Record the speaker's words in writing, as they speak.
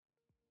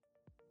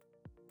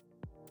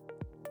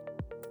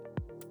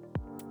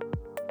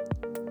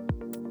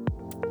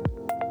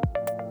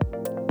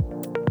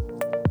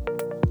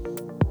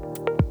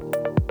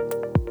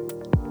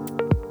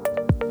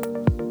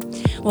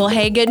Well,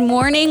 hey, good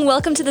morning.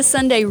 Welcome to the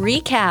Sunday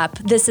Recap.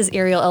 This is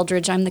Ariel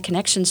Eldridge. I'm the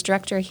Connections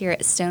Director here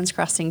at Stones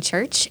Crossing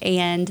Church,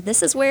 and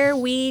this is where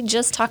we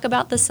just talk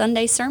about the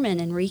Sunday sermon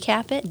and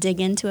recap it,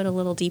 dig into it a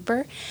little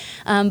deeper.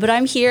 But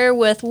I'm here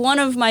with one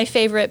of my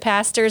favorite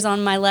pastors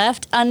on my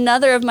left,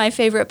 another of my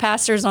favorite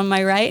pastors on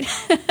my right.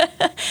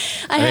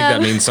 I think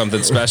that means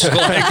something special,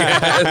 I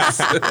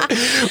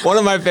guess. One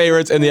of my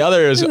favorites, and the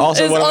other is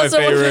also one of my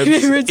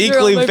favorites.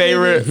 Equally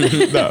favorite.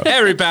 No.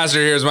 Every pastor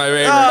here is my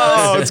favorite.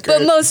 Oh, it's great.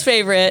 But most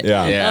favorite.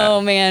 Yeah. Oh,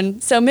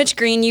 man. So Mitch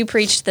Green, you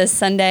preached this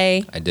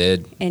Sunday. I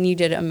did. And you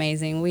did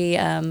amazing.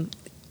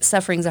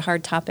 Suffering's a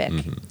hard topic,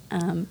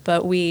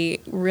 but we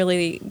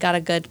really got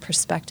a good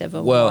perspective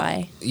of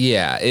why.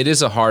 Yeah, it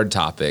is a hard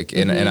topic,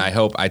 and I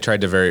hope I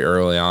tried to very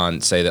early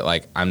on say that,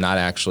 like, I'm not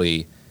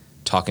actually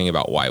talking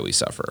about why we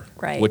suffer,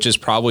 right? Which is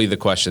probably the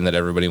question that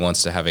everybody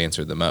wants to have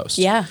answered the most.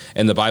 Yeah.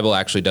 And the Bible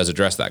actually does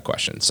address that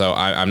question. So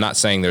I'm not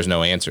saying there's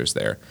no answers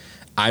there.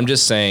 I'm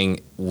just saying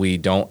we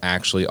don't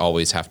actually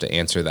always have to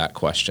answer that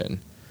question,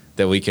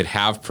 that we could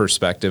have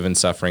perspective in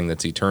suffering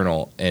that's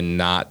eternal and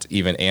not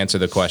even answer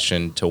the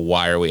question to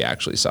why are we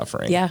actually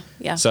suffering.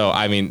 Yeah. So,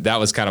 I mean, that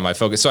was kind of my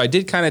focus. So I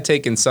did kind of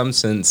take, in some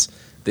sense,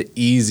 the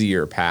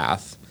easier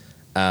path.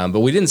 But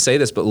we didn't say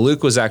this, but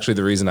Luke was actually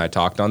the reason I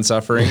talked on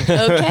suffering.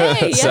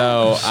 Okay, yeah.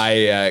 So I,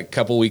 a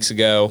couple weeks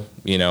ago,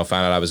 found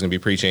out I was going to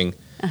be preaching.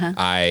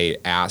 I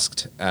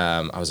asked,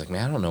 I was like,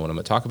 man, I don't know what I'm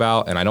going to talk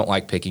about. And I don't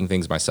like picking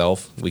things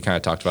myself. We kind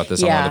of talked about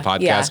this on one of the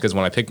podcasts, because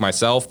when I pick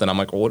myself, then I'm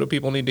like, well, what do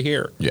people need to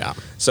hear? Yeah.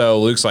 So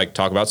Luke's like,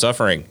 talk about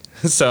suffering.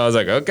 So I was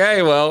like,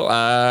 okay, well,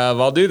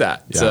 I'll do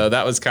that. Yeah. So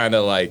that was kind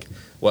of like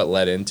what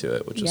led into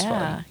it, which is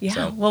fun. Yeah.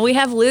 So. Well, we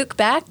have Luke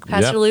back,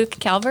 Pastor Luke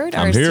Calvert,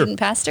 our student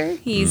pastor.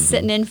 He's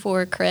sitting in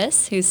for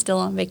Chris, who's still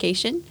on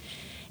vacation.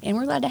 And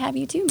we're glad to have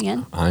you too,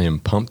 man. I am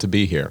pumped to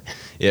be here.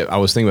 I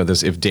was thinking about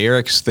this. If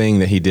Derek's thing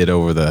that he did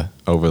over the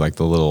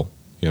little,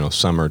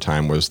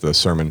 summertime was the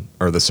sermon,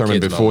 or the sermon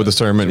Kids before moment. the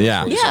sermon.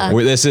 Yeah.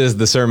 This is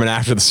the sermon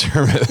after the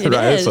sermon,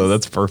 right? Is. So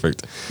that's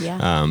perfect.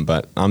 Yeah.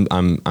 But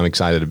I'm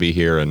excited to be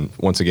here. And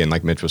once again,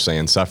 like Mitch was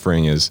saying,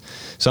 suffering is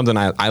something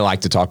I like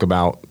to talk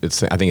about.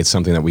 I think it's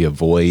something that we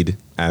avoid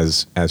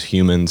as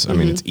humans. I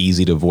mean, it's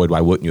easy to avoid.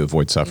 Why wouldn't you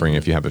avoid suffering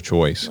if you have a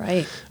choice?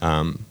 Right.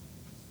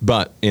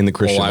 But in the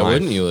Christian why life,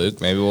 wouldn't you, Luke?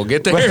 Maybe we'll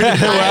get there. Mitch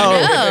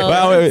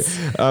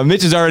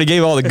has already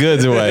gave all the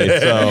goods away.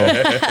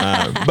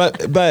 So,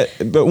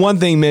 but one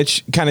thing,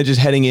 Mitch, kind of just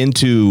heading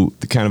into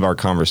the kind of our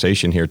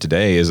conversation here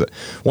today is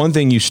one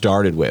thing you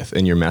started with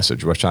in your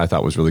message, which I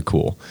thought was really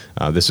cool.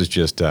 This is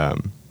just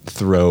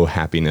throw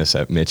happiness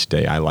at Mitch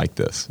Day. I like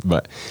this,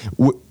 but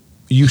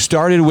you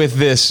started with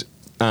this.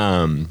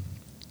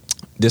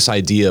 This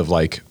idea of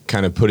like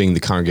kind of putting the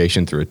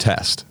congregation through a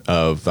test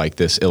of like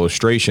this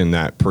illustration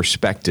that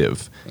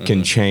perspective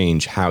can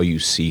change how you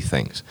see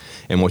things.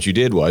 And what you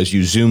did was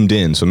you zoomed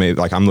in. So maybe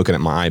like I'm looking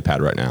at my iPad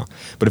right now,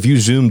 but if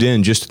you zoomed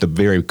in just at the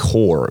very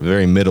core,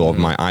 very middle of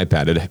my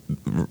iPad, it,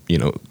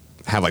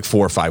 have like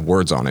 4 or 5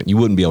 words on it. You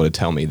wouldn't be able to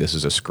tell me this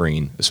is a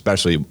screen,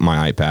 especially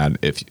my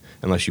iPad,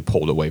 unless you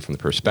pulled away from the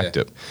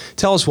perspective. Yeah.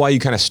 Tell us why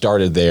you kind of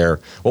started there.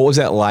 What was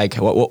that like?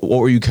 What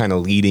were you kind of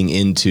leading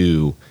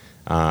into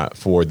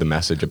for the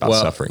message about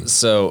suffering?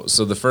 So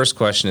the first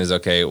question is,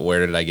 okay,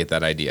 where did I get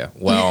that idea?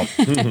 Well,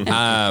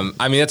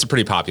 I mean, that's a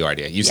pretty popular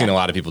idea. You've seen a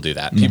lot of people do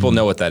that. People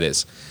know what that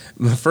is.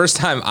 The first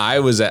time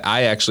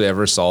I actually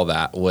ever saw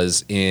that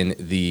was in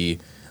the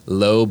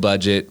low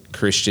budget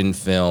Christian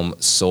film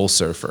Soul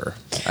Surfer.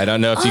 I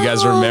don't know if you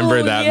guys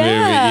remember that movie.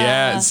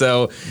 Yeah.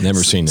 So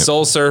never seen it.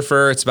 Soul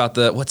Surfer. It's about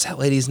what's that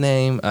lady's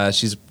name?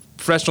 She's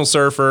professional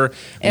surfer.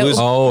 Her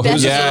arm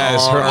gets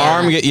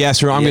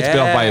bit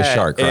off by a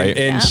shark, right?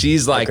 And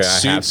she's like,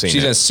 she's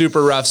in a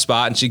super rough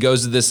spot, and she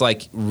goes to this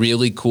like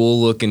really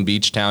cool looking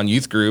beach town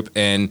youth group,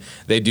 and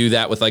they do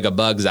that with like a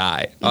bug's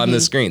eye on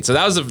the screen. So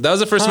that was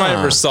the first time I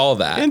ever saw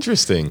that.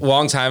 Interesting. A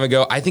long time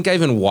ago. I think I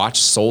even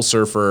watched Soul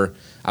Surfer.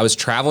 I was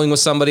traveling with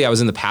somebody. I was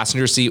in the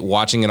passenger seat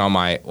watching it on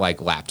my like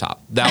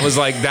laptop. That was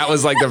like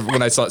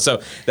when I saw it.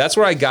 So that's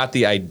where I got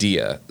the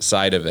idea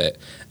side of it.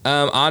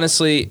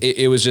 Honestly,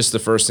 it was just the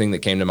first thing that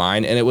came to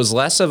mind, and it was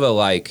less of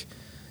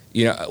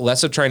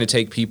less of trying to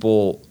take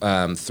people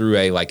through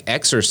a like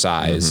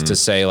exercise to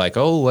say like,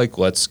 oh, like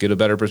let's get a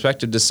better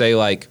perspective, to say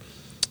like,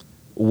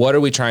 what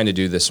are we trying to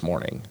do this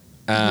morning?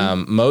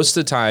 Most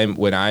of the time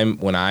when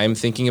I'm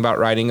thinking about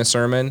writing a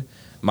sermon,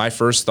 my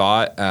first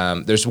thought,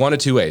 there's one of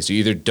two ways. You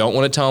either don't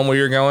want to tell them where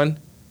you're going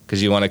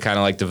because you want to kind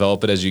of like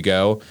develop it as you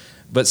go.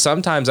 But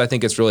sometimes I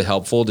think it's really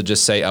helpful to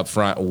just say up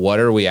front, what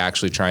are we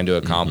actually trying to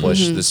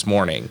accomplish this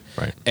morning?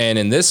 Right. And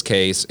in this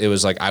case, it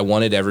was like I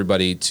wanted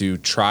everybody to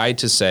try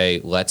to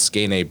say, let's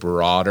gain a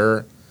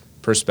broader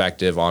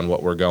perspective on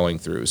what we're going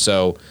through.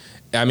 So,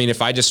 I mean,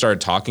 if I just started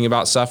talking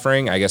about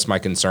suffering, I guess my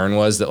concern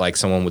was that like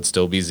someone would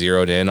still be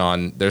zeroed in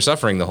on their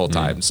suffering the whole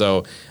time.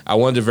 So I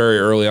wanted to very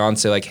early on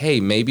say like, hey,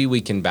 maybe we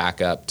can back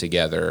up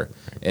together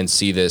and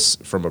see this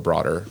from a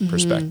broader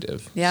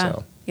perspective. Yeah.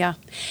 So. Yeah.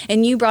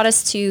 And you brought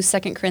us to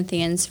 2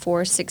 Corinthians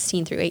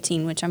 4:16 through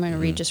 18, which I'm going to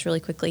read just really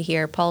quickly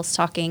here. Paul's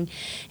talking,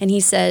 and he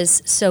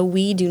says, "So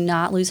we do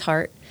not lose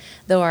heart.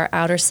 Though our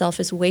outer self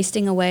is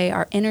wasting away,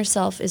 our inner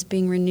self is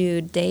being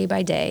renewed day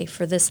by day.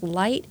 For this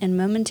light and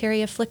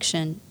momentary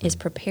affliction is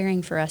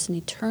preparing for us an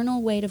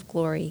eternal weight of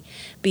glory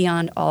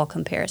beyond all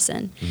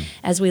comparison,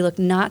 as we look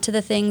not to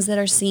the things that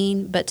are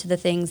seen, but to the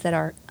things that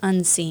are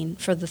unseen.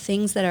 For the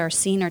things that are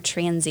seen are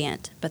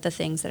transient, but the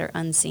things that are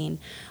unseen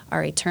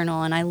are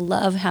eternal." And I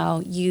love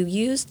how you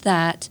used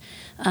that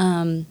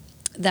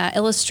that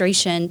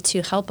illustration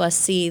to help us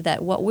see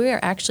that what we're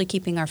actually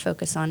keeping our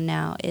focus on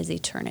now is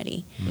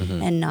eternity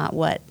and not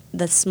what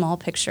the small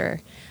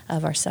picture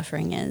of our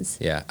suffering is.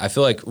 Yeah, I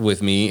feel like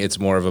with me, it's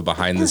more of a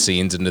behind the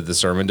scenes into the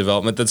sermon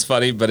development that's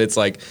funny, but it's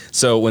like,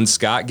 so when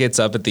Scott gets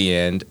up at the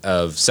end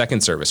of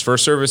second service,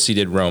 first service, he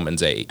did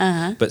Romans 8,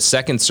 but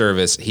second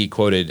service, he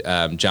quoted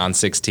John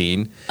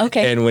 16.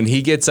 Okay. And when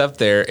he gets up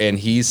there and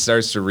he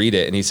starts to read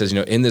it and he says,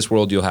 in this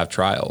world you'll have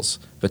trials,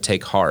 but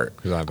take heart.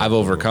 I've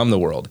overcome the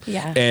world.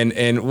 Yeah.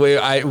 And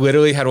I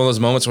literally had one of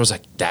those moments where I was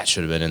like, that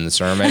should have been in the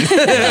sermon.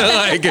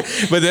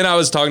 But then I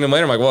was talking to him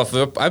later. I'm like, well,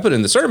 if I put it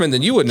in the sermon,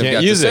 then you wouldn't have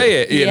got to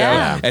say it. You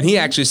know? And he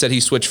actually said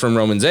he switched from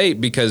Romans 8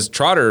 because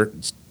Trotter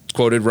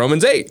quoted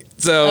Romans 8.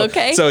 So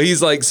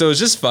he's like, so it's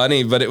just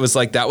funny. But it was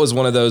like, that was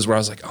one of those where I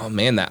was like, oh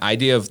man, that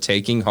idea of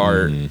taking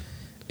heart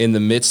in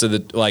the midst of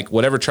the, like,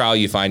 whatever trial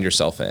you find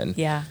yourself in.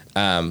 Yeah.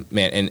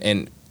 Man,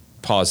 and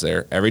pause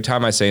there. Every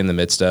time I say in the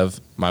midst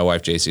of, my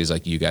wife JC is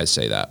like, you guys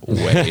say that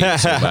way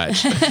too much.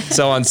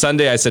 So on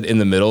Sunday I said in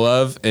the middle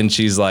of, and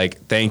she's like,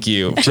 thank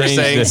you for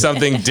saying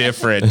something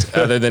different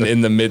other than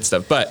in the midst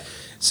of. But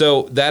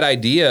so that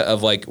idea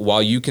of like,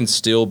 while you can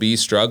still be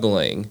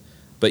struggling,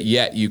 but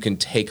yet you can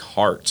take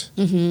heart.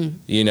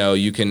 You know,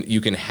 you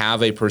can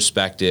have a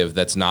perspective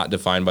that's not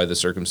defined by the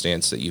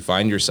circumstance that you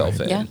find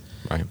yourself in. Yeah.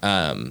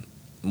 Right.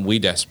 We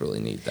desperately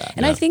need that.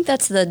 And I think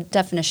that's the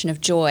definition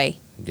of joy.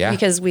 Yeah.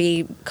 Because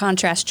we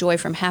contrast joy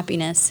from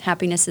happiness.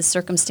 Happiness is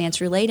circumstance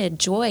related.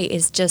 Joy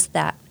is just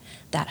that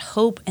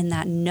hope and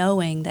that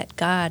knowing that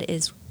God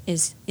is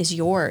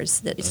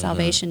yours, that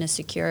salvation is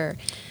secure.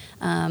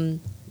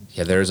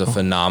 Yeah, there's a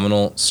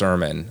phenomenal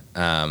sermon,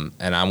 and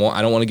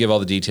I don't want to give all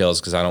the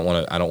details because I don't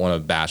want to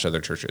bash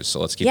other churches. So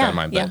let's keep that in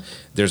mind. But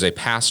there's a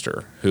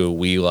pastor who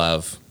we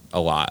love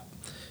a lot,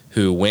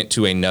 who went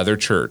to another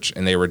church,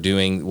 and they were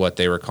doing what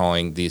they were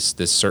calling this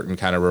certain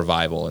kind of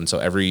revival. And so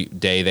every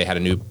day they had a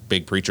new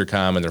big preacher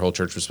come, and their whole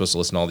church was supposed to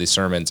listen to all these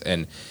sermons.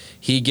 And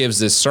he gives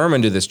this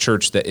sermon to this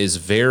church that is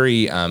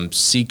very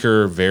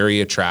seeker,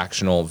 very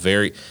attractional,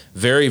 very,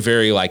 very,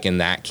 very like in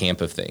that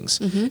camp of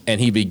things.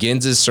 And he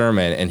begins his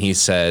sermon, and he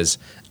says,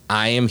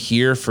 "I am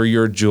here for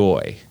your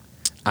joy.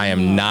 I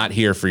am not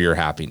here for your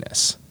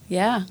happiness."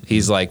 Yeah.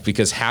 He's like,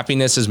 because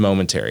happiness is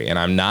momentary, and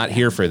I'm not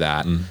here for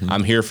that.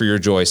 I'm here for your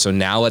joy. So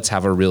now let's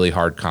have a really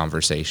hard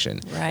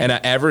conversation. Right. And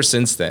ever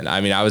since then,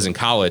 I mean, I was in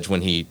college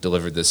when he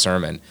delivered this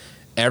sermon.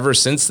 Ever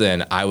since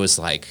then, I was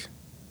like,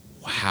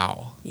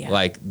 wow,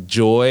 like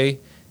joy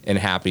and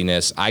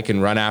happiness, I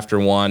can run after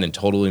one and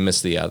totally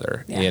miss the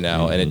other, you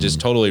know, and it just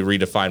totally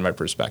redefined my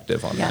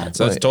perspective on that.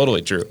 So that's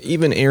totally true.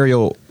 Even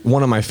Ariel,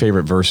 one of my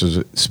favorite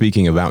verses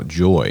speaking about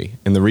joy,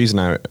 and the reason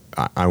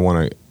I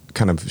want to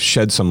kind of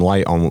shed some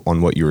light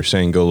on what you were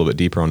saying, go a little bit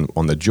deeper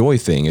on the joy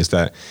thing, is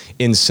that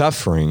in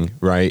suffering,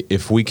 right,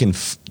 if we can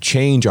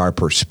change our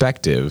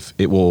perspective,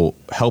 it will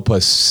help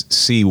us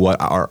see what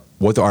our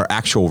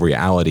actual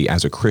reality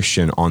as a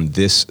Christian on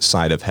this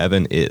side of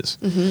heaven is.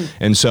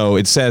 And so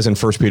it says in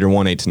 1 Peter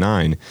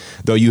 1:8-9,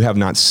 though you have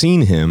not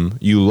seen him,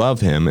 you love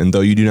him, and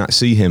though you do not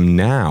see him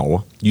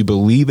now, you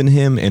believe in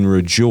him and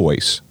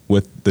rejoice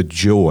with the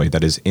joy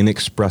that is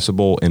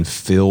inexpressible and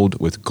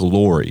filled with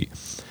glory.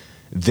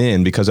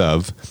 Then, because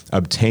of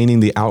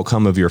obtaining the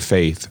outcome of your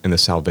faith and the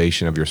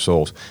salvation of your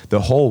souls, the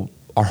whole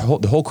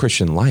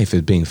Christian life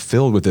is being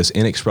filled with this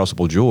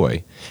inexpressible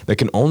joy that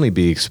can only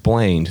be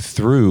explained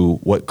through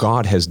what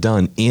God has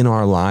done in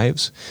our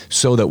lives,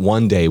 so that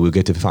one day we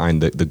get to find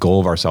the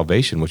goal of our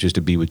salvation, which is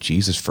to be with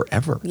Jesus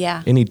forever,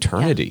 in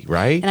eternity,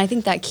 right? And I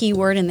think that key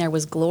word in there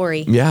was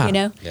glory. Yeah, you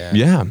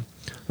know,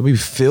 We'll be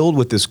filled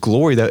with this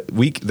glory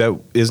that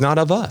is not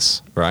of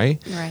us,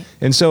 right? Right.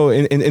 And so,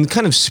 in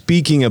kind of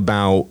speaking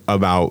about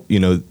you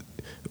know,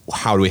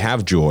 how do we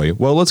have joy?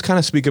 Well, let's kind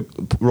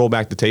of roll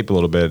back the tape a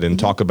little bit and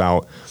talk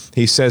about.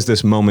 He says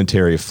this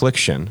momentary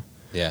affliction.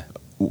 Yeah.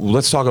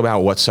 Let's talk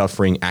about what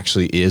suffering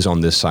actually is on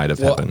this side of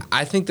heaven.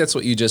 I think that's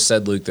what you just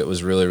said, Luke. That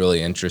was really,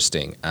 really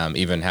interesting.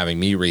 Even having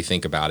me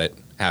rethink about it,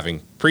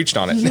 having preached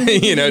on it,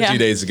 2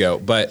 days ago,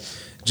 but.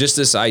 Just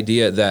this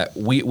idea that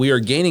we are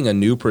gaining a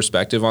new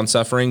perspective on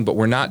suffering, but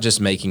we're not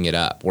just making it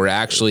up. We're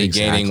actually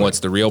gaining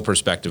what's the real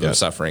perspective of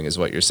suffering, is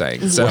what you're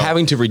saying. So we're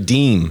having to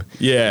redeem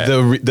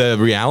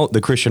the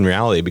Christian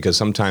reality, because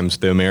sometimes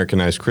the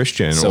Americanized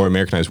Christian or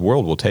Americanized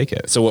world will take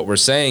it. So what we're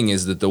saying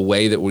is that the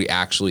way that we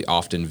actually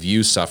often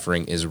view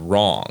suffering is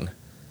wrong.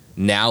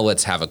 now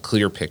let's have a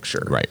clear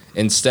picture. Right.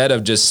 Instead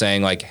of just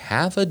saying like,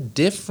 have a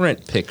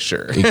different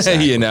picture.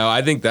 Exactly. You know,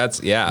 I think that's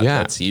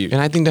huge.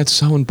 And I think that's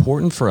so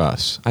important for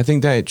us. I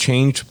think that it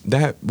changed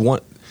that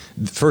one.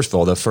 First of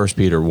all, the 1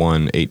 Peter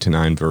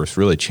 1:8-9 verse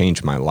really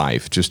changed my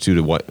life, just due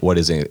to what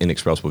is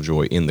inexpressible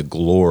joy in the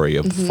glory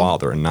of the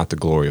Father and not the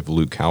glory of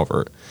Luke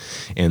Calvert.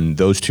 And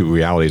those two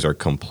realities are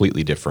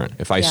completely different.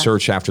 If I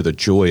search after the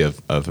joy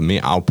of me,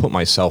 I'll put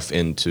myself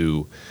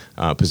into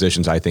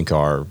positions I think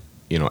are,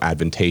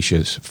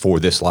 advantageous for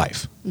this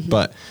life.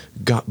 But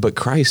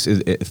Christ,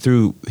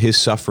 through his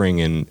suffering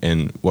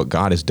and what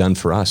God has done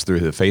for us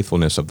through the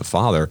faithfulness of the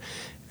Father,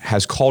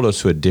 has called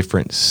us to a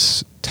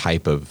different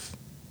type of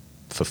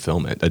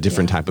fulfillment, a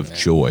different type of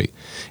joy.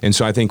 And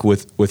so I think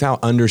without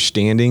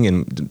understanding,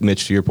 and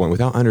Mitch, to your point,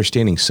 without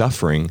understanding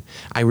suffering,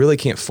 I really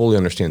can't fully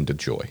understand the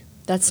joy.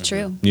 That's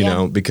true. You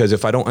know, because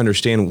if I don't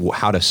understand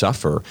how to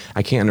suffer,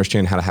 I can't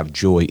understand how to have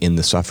joy in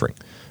the suffering.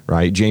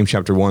 Right? James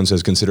chapter 1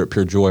 says, "Consider it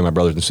pure joy, my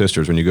brothers and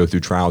sisters, when you go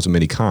through trials of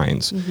many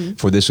kinds,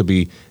 for this will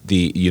be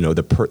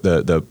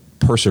the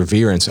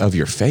perseverance of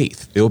your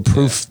faith. It'll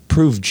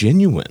prove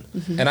genuine."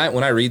 And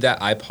when I read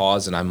that, I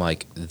pause and I'm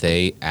like,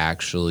 they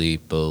actually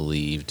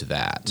believed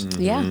that.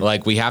 Yeah.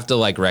 Like, we have to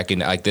like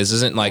recognize, like, this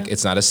isn't like,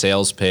 it's not a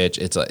sales pitch.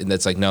 It's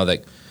like, no,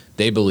 like,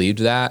 they believed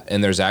that.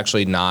 And there's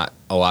actually not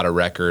a lot of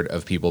record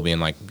of people being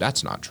like,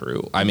 that's not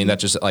true. I mean,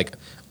 that's just like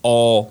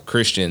all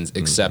Christians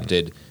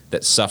accepted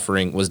that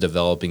suffering was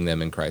developing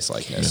them in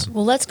Christ-likeness.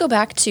 Well, let's go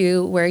back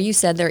to where you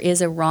said there is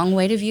a wrong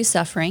way to view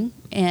suffering,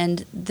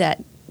 and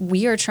that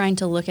we are trying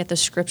to look at the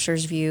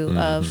Scripture's view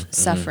of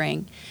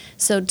suffering.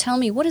 So tell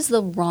me, what is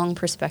the wrong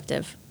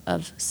perspective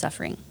of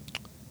suffering?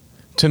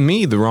 To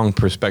me, the wrong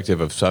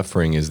perspective of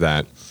suffering is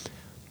that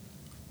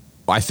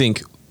I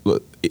think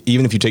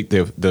even if you take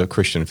the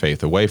Christian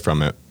faith away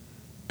from it,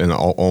 and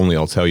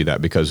I'll tell you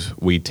that because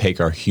we take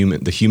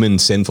the human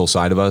sinful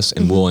side of us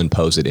and we'll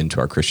impose it into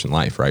our Christian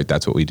life, right?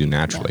 That's what we do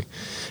naturally.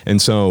 Yeah.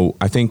 And so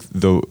I think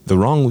the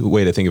wrong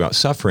way to think about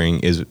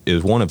suffering is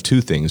one of two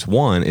things.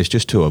 One is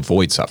just to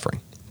avoid suffering,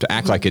 to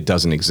act like it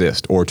doesn't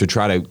exist, or to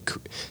try to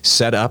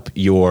set up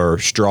your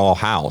straw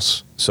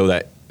house so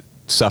that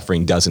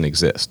suffering doesn't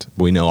exist.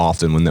 We know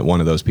often when one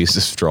of those pieces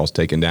of straw is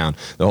taken down,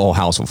 the whole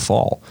house will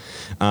fall.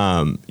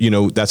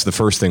 That's the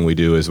first thing we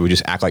do, is we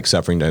just act like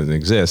suffering doesn't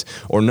exist.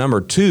 Or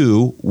number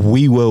two,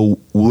 we will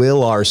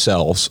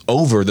ourselves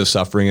over the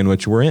suffering in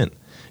which we're in.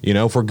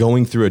 If we're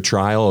going through a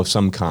trial of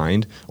some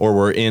kind, or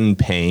we're in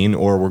pain,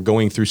 or we're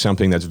going through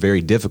something that's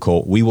very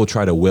difficult, we will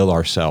try to will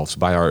ourselves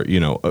by our,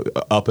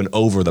 up and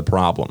over the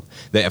problem.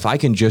 That if I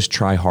can just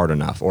try hard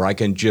enough, or I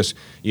can just,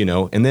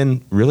 and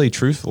then really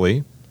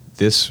truthfully,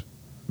 this,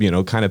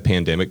 kind of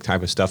pandemic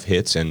type of stuff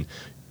hits, and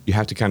you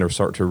have to kind of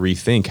start to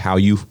rethink how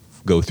you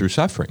go through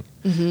suffering.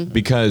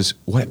 Because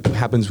what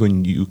happens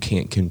when you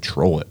can't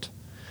control it?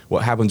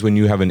 What happens when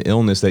you have an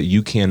illness that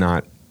you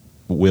cannot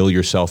will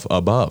yourself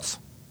above?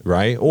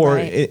 Right? Or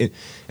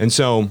and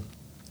so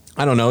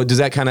I don't know. Does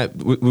that kind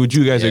of would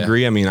you guys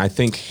agree? I mean, I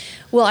think.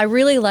 Well, I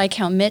really like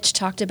how Mitch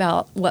talked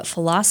about what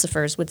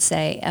philosophers would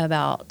say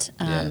about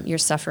your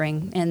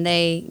suffering, and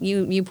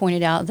you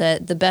pointed out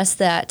that the best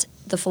that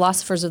the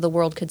philosophers of the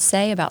world could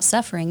say about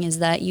suffering is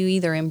that you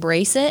either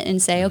embrace it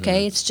and say,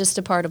 okay, it's just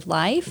a part of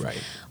life,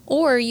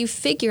 or you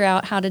figure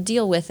out how to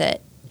deal with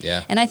it.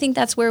 Yeah. And I think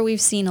that's where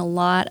we've seen a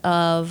lot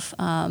of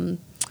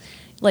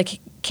like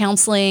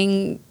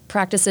counseling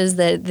practices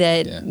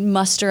that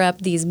muster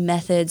up these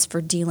methods for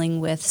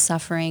dealing with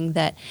suffering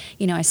that,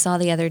 I saw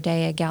the other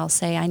day a gal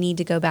say, I need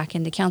to go back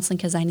into counseling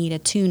because I need a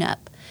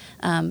tune-up,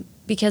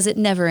 because it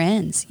never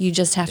ends. You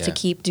just have to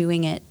keep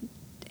doing it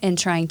and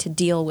trying to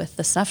deal with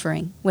the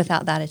suffering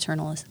without that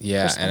eternal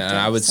perspective. And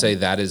I would say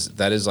that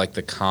is like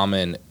the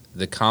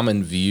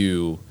common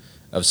view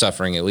of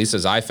suffering, at least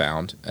as I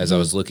found, as I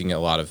was looking at a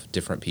lot of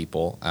different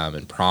people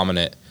and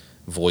prominent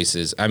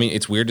voices. I mean,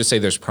 it's weird to say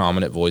there's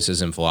prominent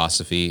voices in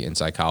philosophy and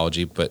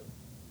psychology, but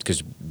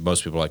because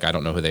most people are like, I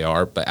don't know who they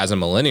are. But as a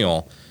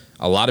millennial,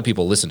 a lot of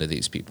people listen to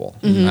these people,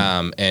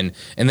 and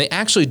they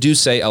actually do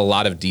say a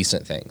lot of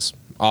decent things.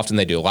 Often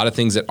they do a lot of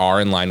things that are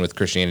in line with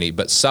Christianity,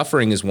 but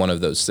suffering is one of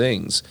those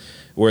things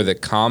where the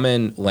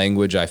common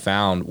language I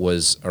found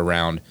was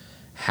around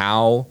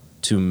how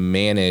to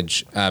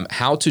manage,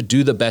 how to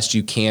do the best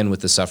you can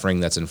with the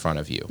suffering that's in front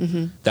of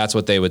you. That's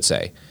what they would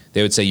say.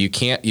 They would say you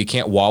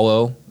can't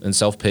wallow in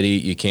self-pity.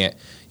 You can't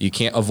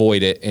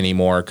avoid it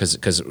anymore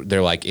because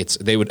they're like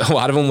a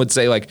lot of them would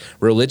say like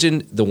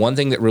religion. The one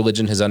thing that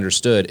religion has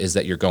understood is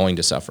that you're going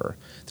to suffer.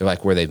 They're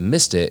like, where they've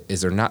missed it is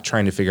they're not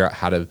trying to figure out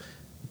how to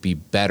be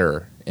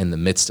better in the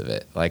midst of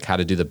it, like how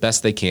to do the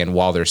best they can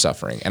while they're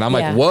suffering. And I'm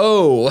like,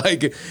 whoa,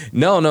 like,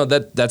 no,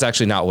 that's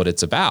actually not what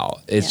it's about.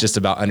 It's just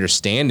about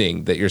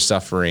understanding that your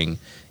suffering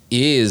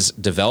is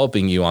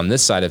developing you on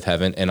this side of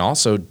heaven and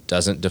also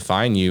doesn't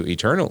define you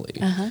eternally.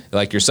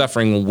 Like your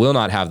suffering will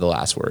not have the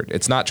last word.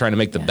 It's not trying to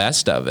make the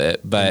best of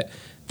it, but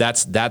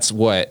that's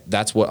what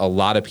a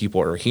lot of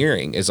people are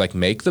hearing is like,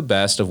 make the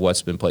best of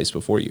what's been placed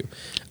before you.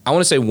 I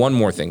want to say one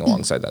more thing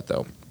alongside that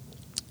though.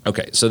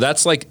 Okay, so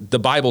that's like the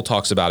Bible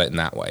talks about it in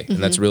that way, and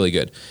that's really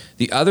good.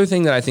 The other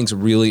thing that I think is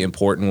really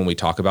important when we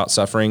talk about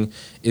suffering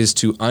is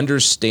to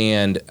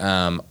understand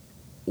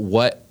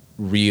what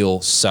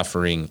real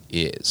suffering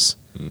is.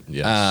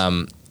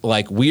 Yes.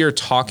 Like we are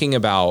talking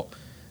about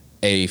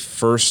a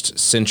first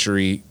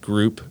century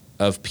group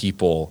of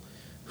people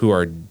who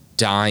are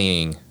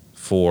dying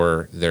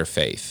for their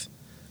faith,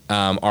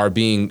 are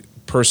being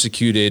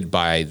persecuted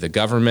by the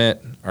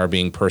government, are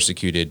being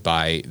persecuted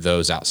by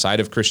those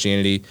outside of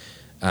Christianity.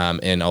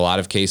 In a lot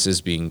of cases,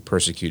 being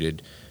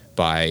persecuted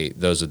by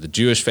those of the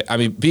Jewish faith. I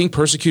mean, being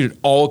persecuted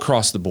all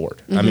across the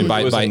board. I mean,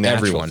 by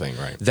everyone. Thing,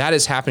 right? That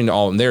is happening to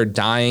all of them. They're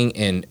dying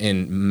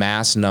in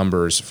mass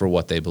numbers for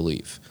what they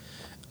believe.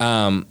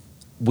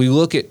 We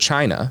look at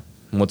China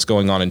and what's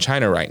going on in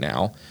China right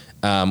now,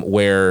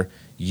 where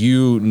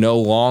you no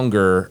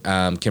longer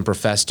can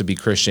profess to be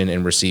Christian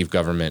and receive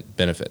government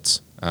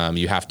benefits.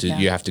 You have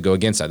to go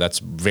against that. That's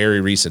very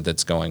recent.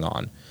 That's going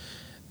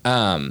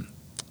on.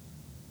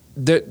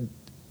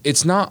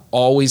 It's not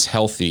always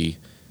healthy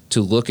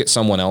to look at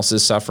someone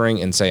else's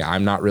suffering and say,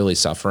 I'm not really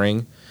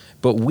suffering.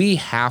 But we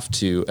have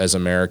to, as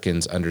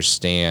Americans,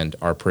 understand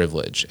our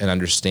privilege and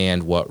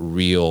understand what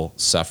real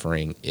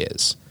suffering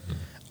is.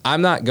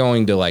 I'm not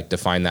going to like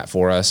define that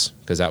for us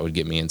because that would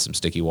get me in some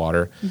sticky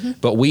water.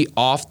 But we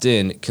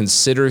often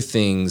consider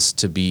things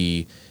to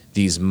be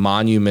these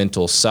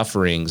monumental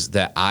sufferings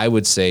that I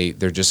would say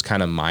they're just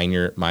kind of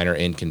minor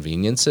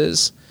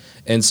inconveniences.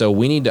 And so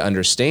we need to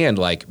understand,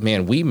 like,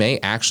 man, we may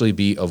actually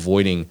be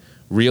avoiding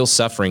real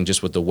suffering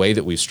just with the way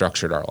that we've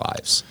structured our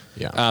lives.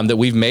 Yeah. That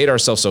we've made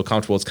ourselves so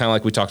comfortable. It's kind of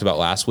like we talked about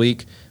last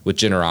week with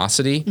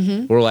generosity.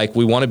 We're like,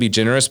 we want to be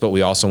generous, but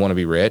we also want to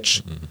be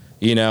rich.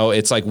 You know,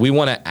 it's like we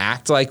want to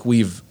act like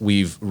we've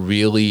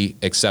really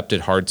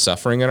accepted hard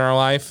suffering in our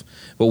life,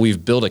 but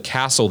we've built a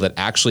castle that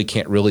actually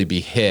can't really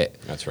be hit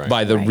That's right.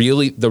 by the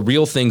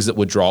real things that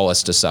would draw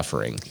us to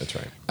suffering. That's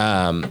right.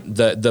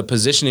 The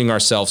positioning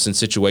ourselves in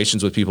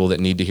situations with people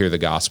that need to hear the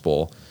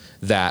gospel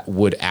that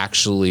would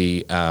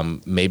actually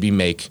maybe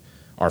make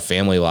our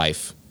family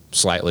life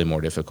slightly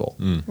more difficult.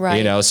 Right.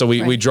 You know, so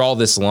we draw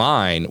this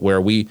line where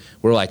we're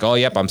like, oh,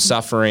 yep, I'm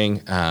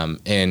suffering.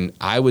 And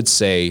I would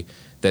say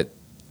that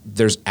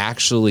there's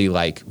actually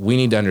like, we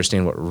need to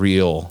understand what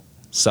real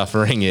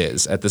suffering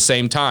is at the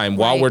same time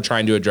while we're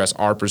trying to address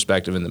our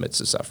perspective in the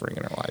midst of suffering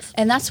in our life.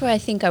 And that's why I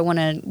think I want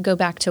to go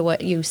back to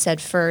what you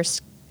said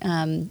first,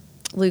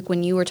 Luke,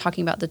 when you were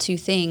talking about the two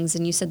things,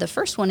 and you said the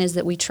first one is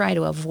that we try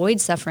to avoid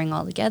suffering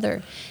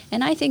altogether.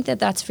 And I think that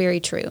that's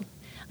very true.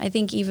 I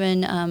think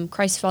even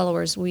Christ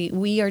followers,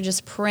 we are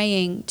just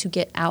praying to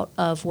get out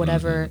of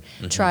whatever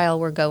trial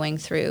we're going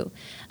through.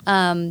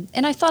 And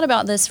I thought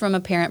about this from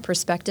a parent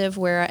perspective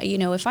where, you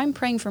know, if I'm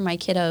praying for my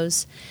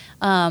kiddos,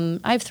 I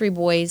have 3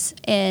 boys,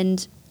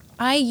 and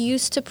I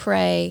used to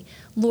pray,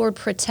 Lord,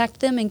 protect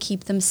them and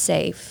keep them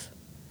safe.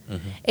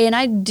 And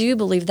I do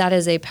believe that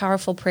is a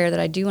powerful prayer that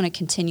I do want to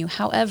continue.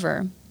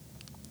 However,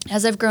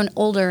 as I've grown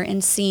older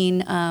and seen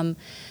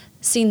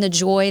the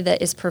joy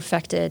that is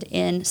perfected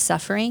in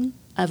suffering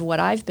of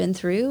what I've been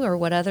through or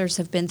what others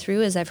have been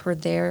through, as I've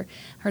heard their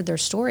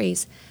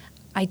stories,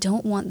 I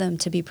don't want them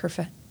to be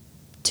protected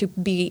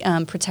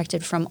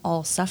from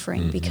all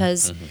suffering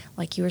because,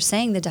 like you were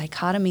saying, the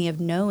dichotomy of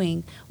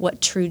knowing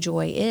what true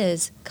joy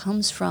is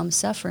comes from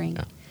suffering.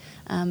 Yeah.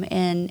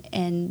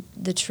 And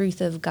the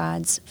truth of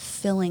God's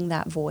filling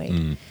that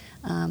void.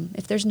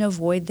 If there's no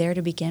void there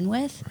to begin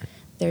with,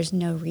 there's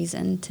no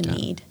reason to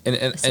need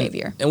a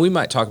Savior. And we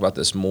might talk about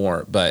this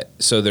more, but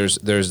so there's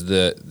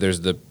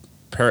the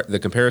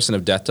comparison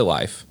of death to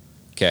life,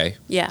 okay?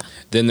 Yeah.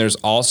 Then there's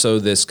also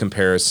this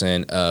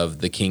comparison of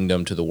the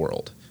kingdom to the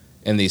world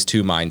and these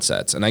two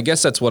mindsets. And I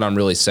guess that's what I'm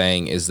really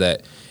saying is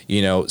that,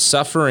 you know,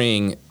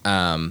 suffering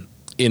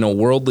in a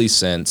worldly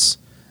sense,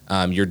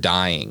 you're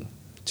dying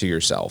to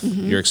yourself.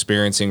 You're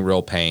experiencing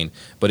real pain,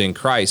 but in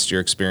Christ, you're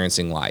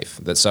experiencing life,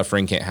 that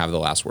suffering can't have the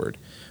last word.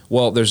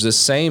 Well, there's this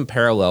same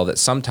parallel that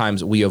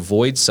sometimes we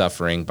avoid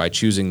suffering by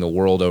choosing the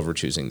world over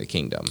choosing the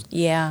kingdom.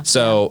 Yeah.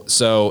 So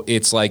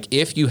it's like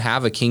if you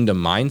have a kingdom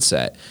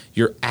mindset,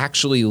 you're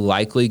actually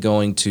likely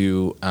going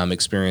to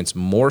experience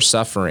more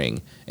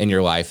suffering in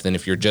your life than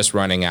if you're just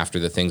running after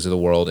the things of the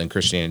world and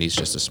Christianity is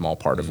just a small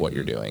part of what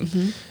you're doing.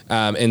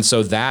 And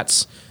so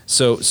that's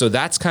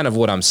kind of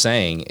what I'm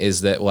saying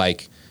is that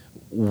like,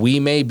 we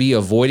may be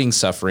avoiding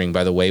suffering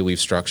by the way we've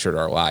structured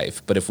our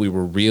life, but if we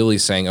were really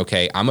saying,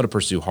 okay, I'm going to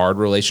pursue hard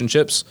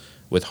relationships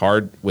with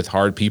hard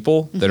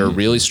people that are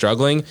really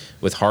struggling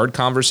with hard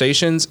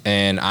conversations,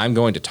 and I'm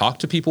going to talk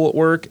to people at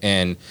work,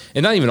 and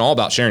not even all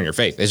about sharing your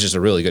faith. It's just a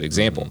really good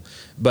example.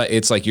 But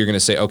it's like you're going to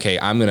say, okay,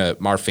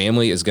 our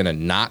family is going to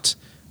not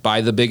buy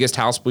the biggest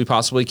house we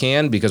possibly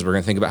can because we're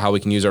going to think about how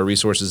we can use our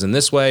resources in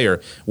this way, or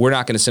we're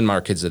not going to send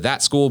our kids to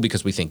that school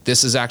because we think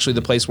this is actually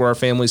the place where our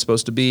family is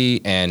supposed to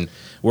be, and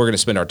we're going to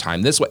spend our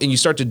time this way. And you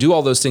start to do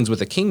all those things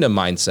with a kingdom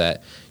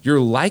mindset, you're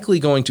likely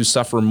going to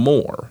suffer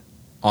more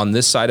on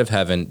this side of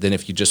heaven than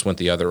if you just went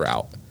the other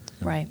route.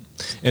 Right.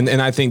 And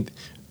I think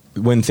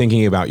when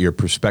thinking about your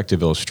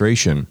perspective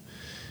illustration,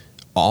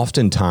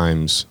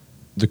 oftentimes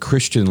the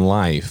Christian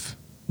life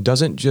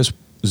doesn't just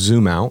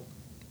zoom out,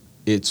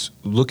 it's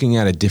looking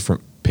at a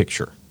different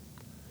picture.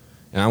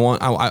 And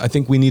I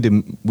think we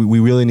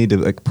really need to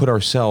like put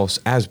ourselves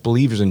as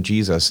believers in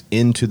Jesus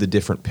into the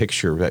different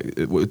picture.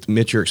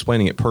 Mitch, you're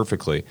explaining it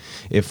perfectly.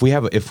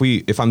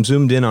 If I'm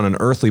zoomed in on an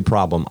earthly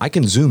problem, I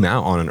can zoom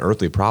out on an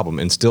earthly problem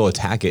and still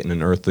attack it in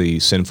an earthly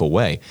sinful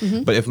way.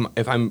 Mm-hmm. But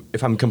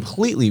if I'm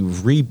completely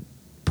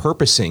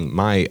repurposing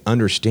my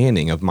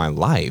understanding of my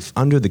life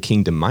under the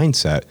kingdom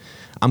mindset,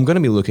 I'm going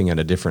to be looking at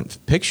a different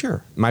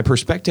picture. My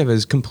perspective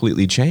has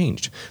completely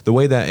changed. The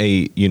way that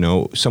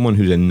someone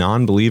who's a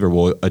non-believer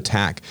will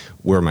attack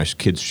where my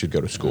kids should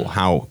go to school.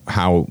 How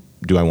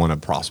do I want to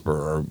prosper,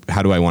 or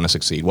how do I want to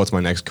succeed? What's my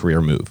next career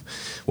move?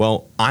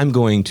 Well, I'm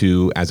going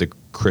to, as a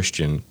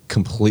Christian,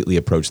 completely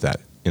approach that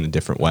in a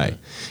different way.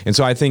 And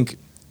so I think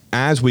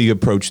as we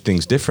approach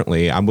things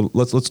differently,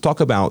 let's talk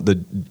about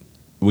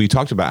we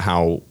talked about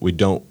how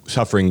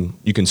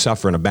you can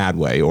suffer in a bad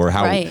way, or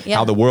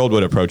how the world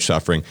would approach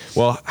suffering.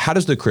 Well, how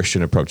does the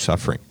Christian approach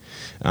suffering?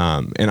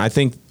 And I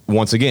think,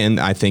 once again,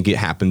 it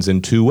happens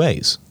in two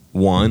ways.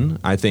 One,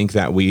 I think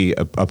that we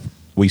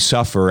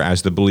suffer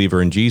as the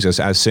believer in Jesus,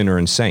 as sinner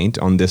and saint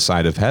on this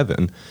side of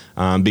heaven,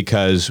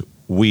 because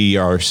we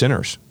are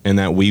sinners and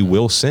that we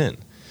will sin.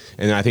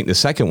 And I think the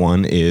second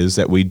one is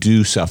that we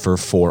do suffer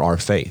for our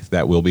faith,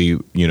 that we'll be,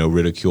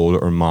 ridiculed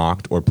or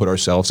mocked or put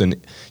ourselves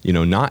in,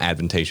 not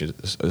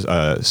advantageous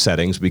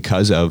settings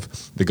because of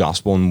the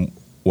gospel and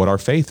what our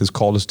faith has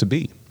called us to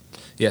be.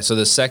 Yeah. So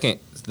the second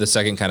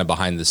kind of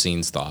behind the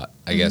scenes thought,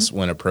 I guess,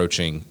 when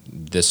approaching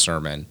this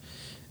sermon,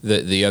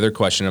 the other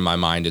question in my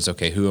mind is,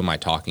 okay, who am I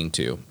talking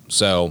to?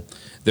 So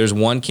there's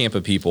one camp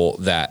of people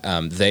that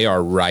they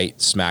are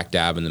right smack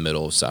dab in the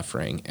middle of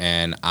suffering,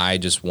 and I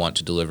just want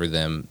to deliver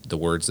them the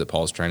words that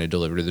Paul's trying to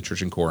deliver to the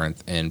church in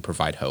Corinth and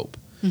provide hope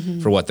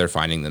for what they're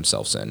finding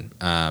themselves in,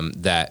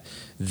 that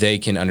they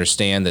can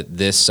understand that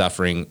this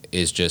suffering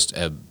is just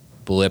a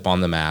blip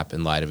on the map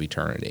in light of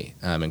eternity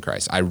in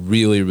Christ. I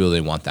really, really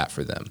want that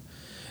for them.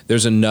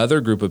 There's another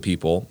group of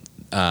people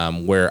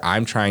where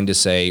I'm trying to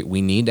say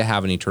we need to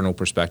have an eternal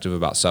perspective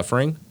about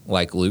suffering,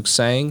 like Luke's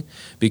saying,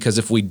 because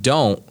if we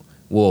don't,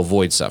 we'll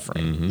avoid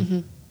suffering. Mm-hmm.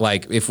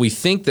 Like if we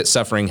think that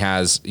suffering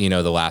has, the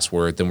last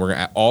word, then we're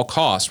gonna, at all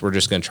costs, we're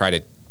just going to try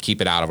to keep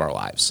it out of our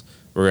lives.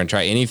 We're going to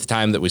try any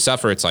time that we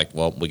suffer. It's like,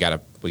 well, we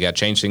got to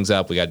change things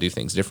up. We got to do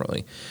things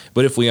differently.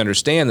 But if we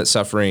understand that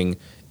suffering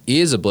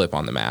is a blip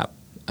on the map,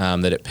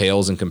 that it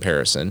pales in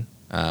comparison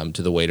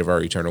to the weight of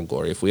our eternal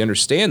glory. If we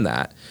understand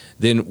that,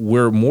 then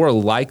we're more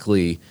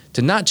likely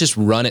to not just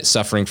run at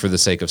suffering for the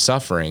sake of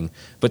suffering,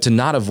 but to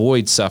not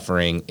avoid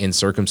suffering in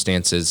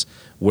circumstances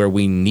where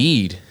we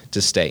need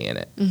to stay in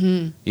it.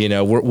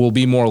 Mm-hmm. We'll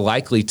be more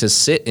likely to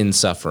sit in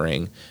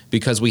suffering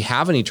because we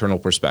have an eternal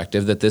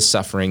perspective that this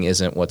suffering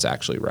isn't what's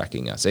actually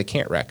wrecking us. It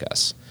can't wreck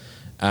us.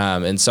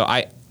 And so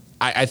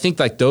I think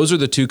like those are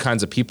the two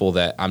kinds of people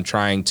that I'm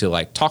trying to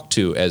like talk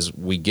to as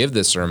we give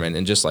this sermon.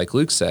 And just like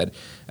Luke said,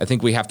 I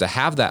think we have to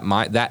have that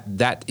mind,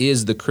 that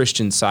is the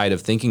Christian side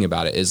of thinking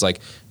about it, is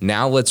like,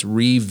 now let's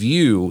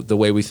review the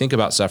way we think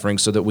about suffering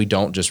so that we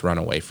don't just run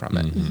away from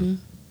it. Mm-hmm.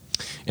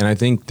 And I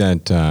think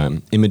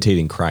that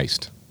imitating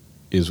Christ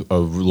is a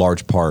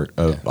large part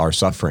of our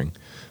suffering,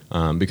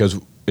 because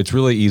it's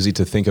really easy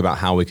to think about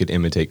how we could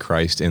imitate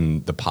Christ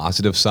in the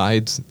positive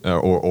sides,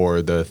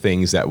 or the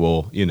things that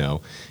will,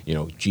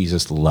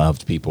 Jesus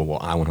loved people. Well,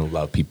 I want to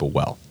love people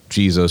well.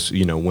 Jesus,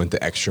 went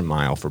the extra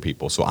mile for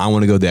people, so I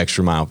want to go the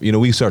extra mile.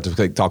 We start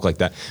to talk like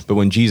that. But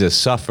when Jesus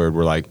suffered,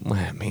 we're like,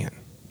 man,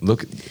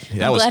 look,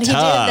 that was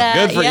tough.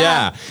 Good for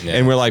yeah.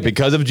 And we're like,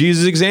 because of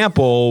Jesus'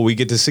 example, we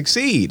get to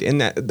succeed.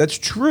 And that's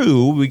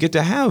true. We get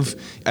to have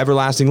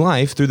everlasting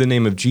life through the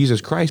name of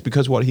Jesus Christ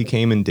because of what he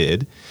came and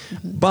did.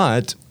 Mm-hmm.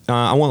 But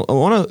I want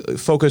to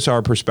focus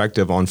our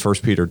perspective on 1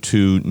 Peter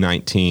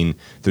 2:19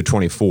 through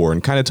 24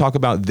 and kind of talk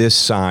about this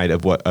side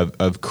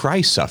of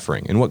Christ's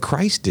suffering and what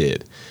Christ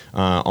did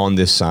on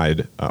this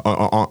side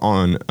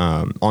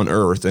on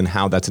earth, and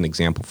how that's an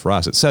example for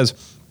us. It says,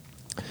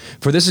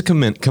 "For this is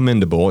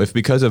commendable if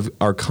because of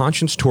our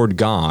conscience toward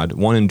God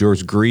one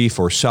endures grief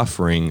or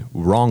suffering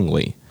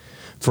wrongly.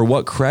 For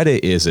what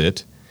credit is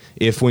it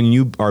if when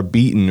you are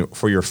beaten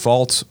for your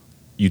faults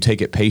you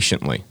take it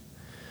patiently?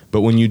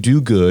 But when you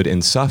do good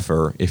and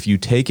suffer, if you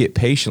take it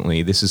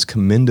patiently, this is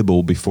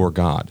commendable before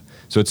God."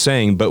 So it's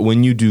saying, but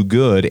when you do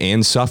good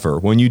and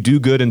suffer,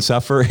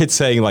 it's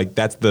saying like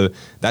that's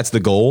the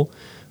goal.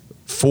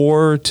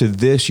 "For to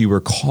this you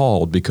were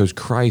called, because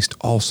Christ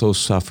also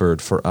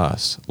suffered for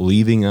us,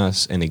 leaving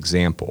us an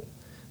example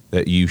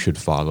that you should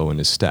follow in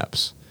his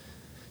steps."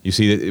 You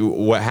see,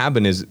 what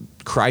happened is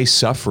Christ's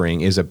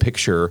suffering is a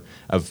picture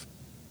of,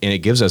 and it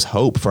gives us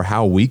hope for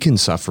how we can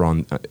suffer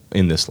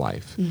in this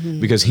life,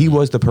 because he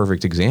was the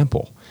perfect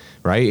example,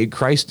 right?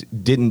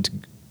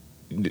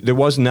 There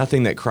was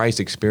nothing that Christ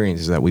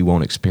experiences that we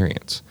won't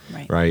experience,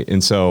 right?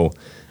 And so,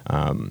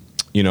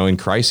 in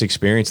Christ's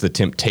experience, the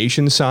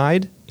temptation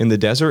side in the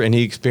desert, and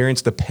he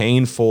experienced the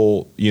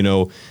painful,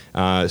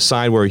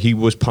 side where he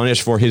was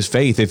punished for his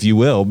faith, if you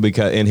will,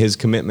 because in his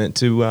commitment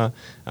to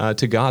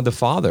God the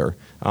Father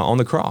on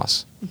the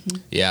cross.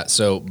 Yeah.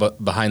 So,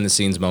 but behind the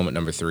scenes moment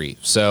number 3.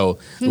 So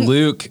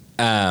Luke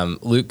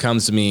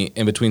comes to me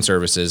in between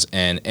services,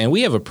 and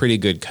we have a pretty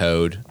good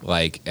code,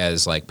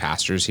 as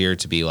pastors here,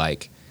 to be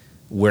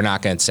we're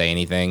not going to say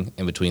anything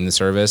in between the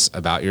service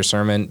about your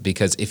sermon,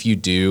 because if you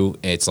do,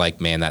 it's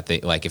man, that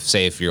thing,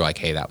 if you're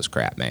hey, that was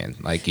crap, man,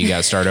 you got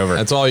to start over.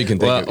 That's all you can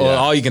think of. Well,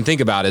 all you can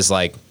think about is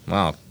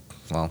well,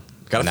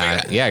 Gotta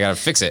fix it. Yeah, I got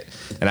to fix it.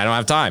 And I don't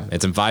have time.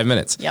 It's in 5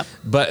 minutes. Yep.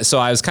 But so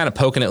I was kind of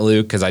poking at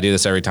Luke, because I do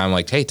this every time,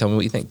 hey, tell me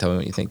what you think. Tell me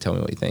what you think. Tell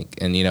me what you think.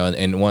 And,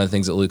 and one of the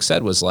things that Luke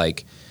said was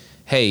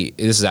hey,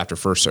 this is after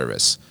first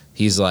service.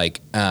 He's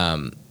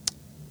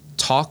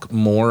talk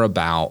more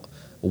about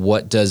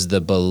what does the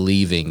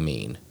believing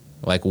mean?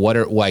 What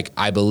are,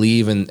 I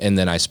believe and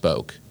then I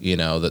spoke,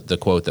 the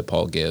quote that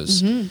Paul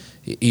gives. Mm-hmm.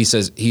 He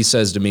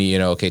says to me,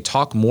 okay,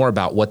 talk more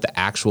about what the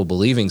actual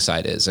believing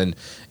side is. And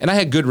I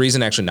had good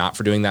reason actually not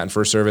for doing that in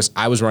first service.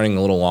 I was running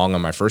a little long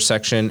on my first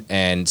section.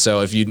 And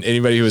so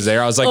anybody who was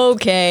there, I was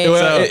okay.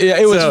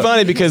 It was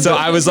funny because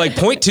I was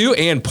point 2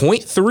 and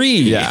point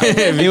 3. Yeah.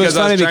 It was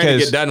funny because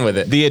to get done with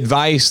it. The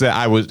advice that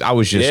I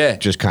was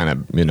just kind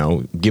of,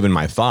 giving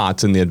my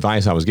thoughts, and the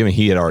advice I was giving,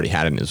 he had already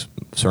had in his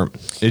sermon.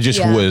 It just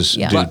was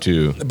due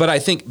to. But I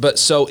think,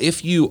 so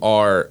if you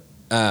are,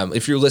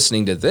 if you're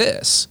listening to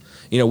this,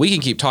 we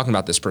can keep talking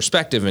about this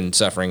perspective and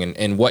suffering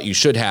and what you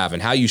should have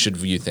and how you should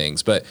view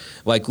things. But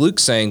like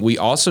Luke's saying, we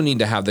also need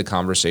to have the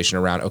conversation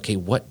around, okay,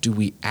 what do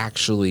we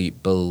actually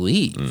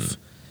believe?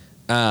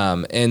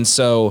 And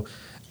so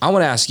I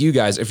want to ask you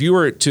guys, if you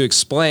were to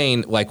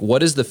explain,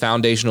 what is the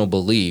foundational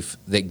belief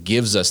that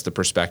gives us the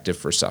perspective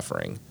for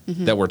suffering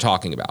that we're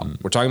talking about?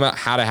 We're talking about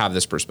how to have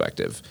this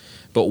perspective.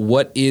 But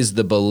what is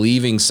the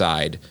believing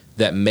side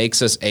that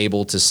makes us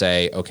able to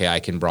say, okay, I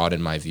can broaden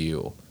my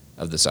view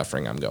of the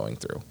suffering I'm going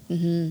through?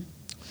 Mm-hmm.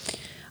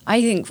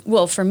 I think,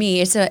 well, for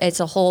me, it's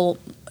a whole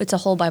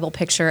Bible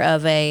picture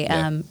of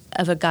a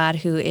God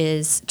who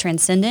is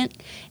transcendent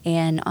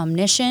and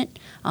omniscient,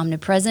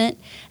 omnipresent.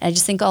 And I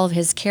just think all of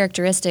his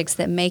characteristics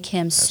that make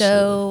him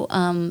so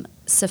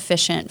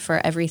sufficient for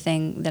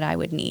everything that I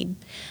would need.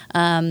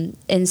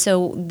 And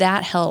so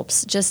that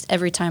helps just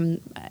every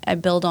time I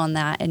build on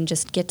that and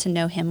just get to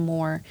know him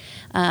more.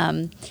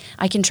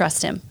 I can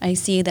trust him. I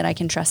see that I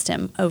can trust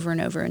him over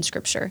and over in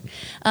Scripture.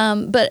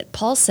 But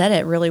Paul said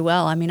it really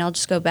well. I mean, I'll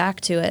just go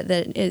back to it,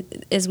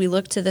 that as we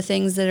look to the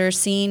things that are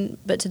seen,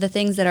 but to the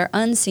things that are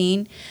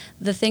unseen,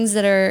 the things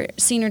that are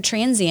seen are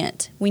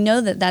transient. We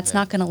know that that's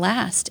not going to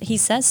last. He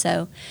says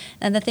so.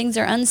 And the things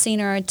that are unseen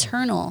are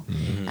eternal.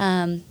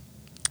 Mm-hmm.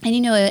 And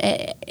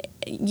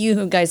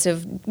you guys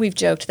we've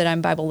joked that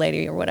I'm Bible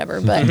lady or whatever,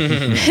 but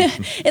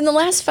in the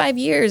last 5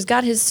 years,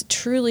 God has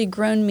truly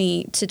grown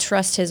me to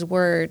trust his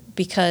word,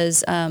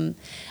 because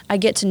I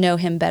get to know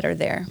him better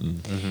there.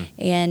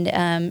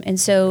 Mm-hmm. And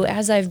so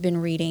as I've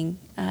been reading,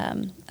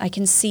 I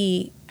can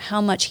see how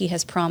much he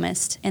has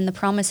promised, and the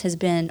promise has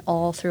been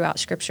all throughout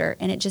Scripture,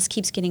 and it just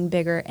keeps getting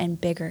bigger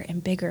and bigger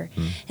and bigger.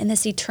 And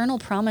this eternal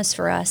promise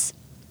for us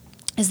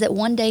is that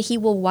one day he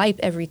will wipe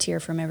every tear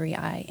from every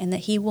eye, and that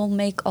he will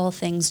make all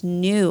things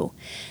new,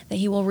 that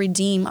he will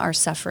redeem our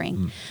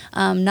suffering.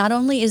 Not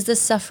only is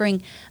this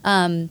suffering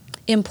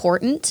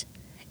important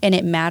and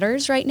it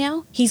matters right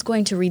now, he's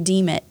going to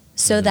redeem it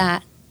so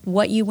that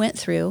what you went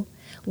through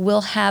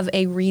will have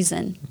a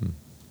reason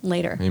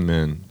later.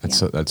 Amen.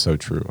 That's so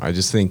true. I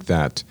just think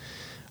that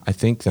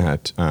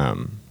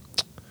the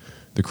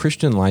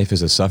Christian life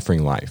is a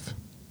suffering life.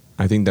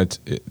 I think that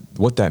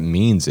what that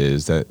means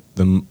is that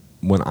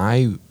when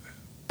I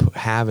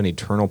have an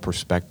eternal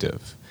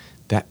perspective,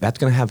 that's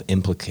going to have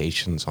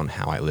implications on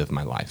how I live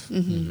my life.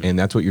 Mm-hmm. And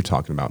that's what you're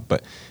talking about.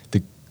 But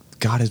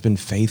God has been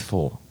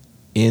faithful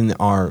in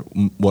our,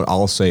 what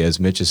I'll say, as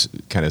Mitch has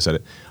kind of said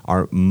it,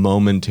 our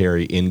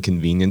momentary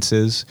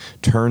inconveniences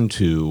turn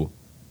to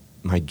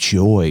my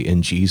joy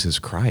in Jesus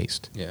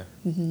Christ. Yeah.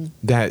 Mm-hmm.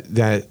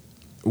 That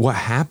what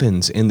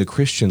happens in the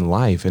Christian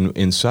life and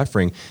in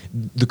suffering,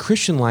 the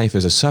Christian life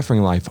is a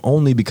suffering life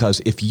only because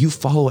if you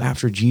follow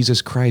after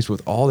Jesus Christ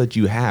with all that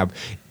you have,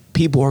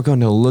 people are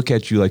going to look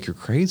at you like you're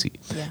crazy.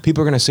 Yeah.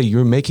 People are going to say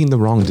you're making the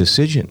wrong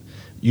decision.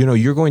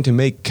 You're going to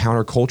make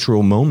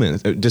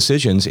countercultural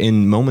decisions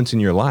in moments in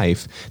your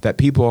life that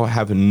people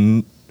have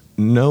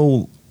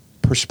no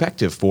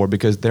perspective for,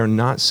 because they're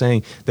not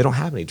saying, they don't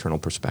have an eternal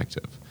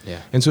perspective. Yeah.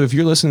 And so if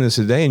you're listening to this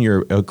today and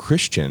you're a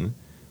Christian,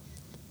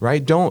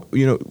 right?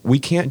 We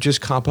can't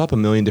just cop up a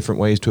million different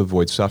ways to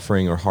avoid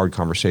suffering or hard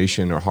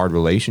conversation or hard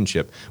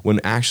relationship, when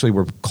actually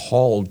we're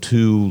called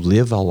to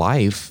live a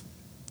life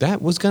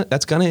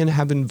that's going to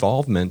have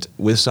involvement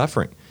with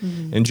suffering.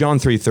 Mm-hmm. And John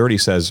 3:30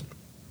 says,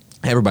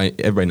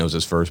 everybody knows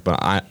this verse,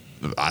 but I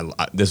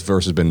this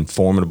verse has been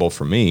formidable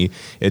for me.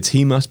 It's,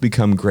 he must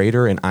become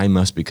greater and I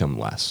must become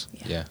less.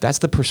 Yeah. That's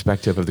the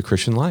perspective of the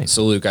Christian life.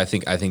 So Luke, I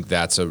think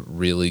that's a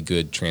really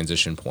good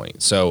transition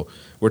point. So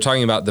we're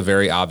talking about the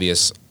very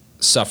obvious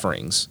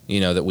sufferings,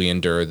 that we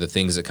endure, the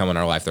things that come in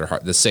our life that are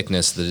hard, the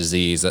sickness, the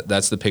disease.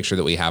 That's the picture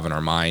that we have in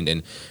our mind.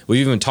 And we've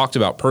even talked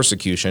about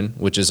persecution,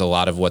 which is a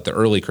lot of what the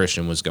early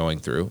Christian was going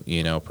through,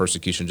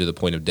 persecution to the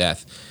point of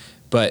death.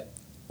 But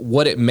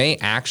what it may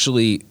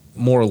actually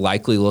more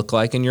likely look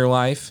like in your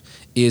life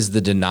is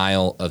the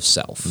denial of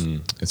self.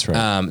 That's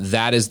right.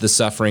 That is the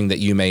suffering that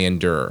you may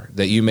endure,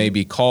 that you may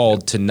be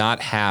called to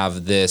not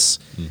have this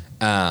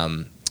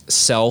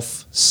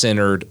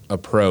self-centered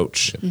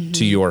approach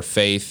to your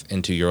faith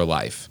and to your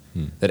life,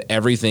 that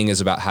everything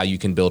is about how you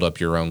can build up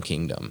your own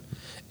kingdom.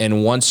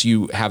 And once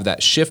you have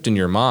that shift in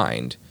your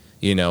mind,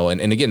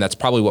 and again, that's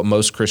probably what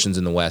most Christians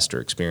in the West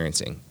are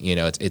experiencing.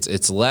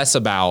 It's less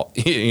about,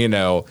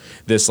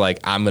 this like,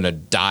 I'm going to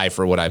die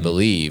for what I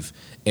believe,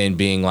 and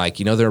being like,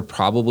 there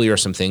probably are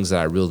some things that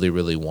I really,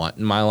 really want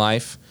in my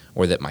life,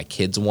 or that my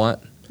kids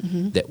want,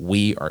 that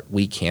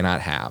we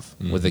cannot have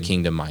with a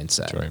kingdom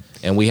mindset. That's right.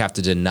 And we have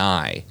to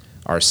deny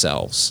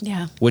ourselves,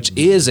 Yeah. which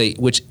is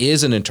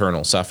an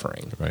internal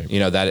suffering, Right.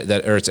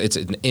 Or it's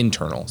an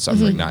internal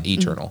suffering, not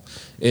eternal.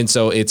 And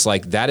so it's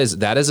like that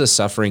is a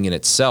suffering in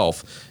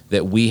itself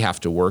that we have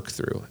to work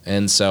through.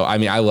 And so, I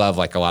mean, I love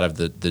like a lot of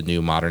the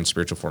new modern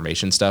spiritual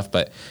formation stuff,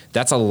 but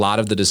that's a lot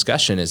of the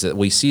discussion, is that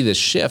we see this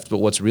shift, but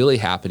what's really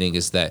happening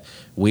is that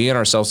we in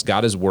ourselves,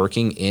 God is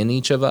working in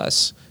each of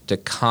us to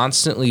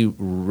constantly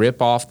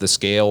rip off the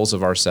scales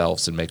of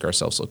ourselves and make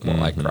ourselves look more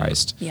like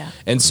Christ. Yeah.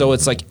 And so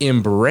it's like,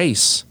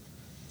 embrace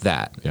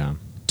that. Yeah.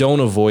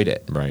 Don't avoid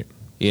it. Right.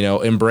 Yeah.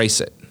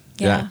 Embrace it.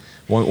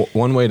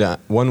 One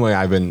way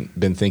I've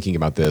been thinking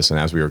about this, and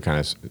as we were kind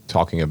of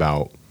talking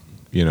about,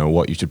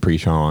 what you should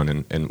preach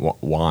on and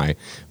why,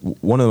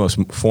 one of the most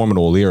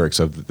formidable lyrics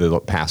of the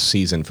past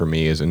season for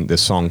me is in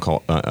this song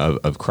called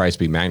of Christ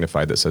Be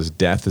Magnified, that says,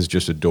 "Death is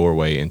just a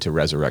doorway into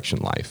resurrection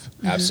life."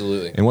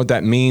 Absolutely. And what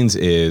that means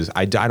is,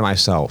 I die to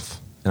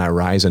myself and I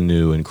rise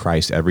anew in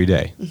Christ every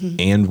day.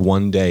 And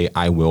one day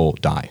I will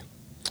die,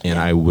 and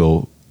I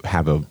will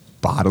have a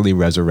bodily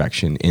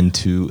resurrection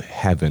into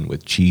heaven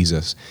with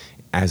Jesus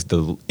as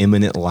the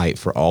imminent light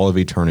for all of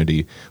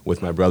eternity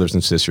with my brothers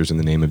and sisters in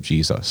the name of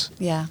Jesus.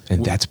 Yeah.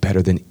 And that's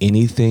better than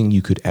anything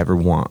you could ever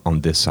want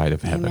on this side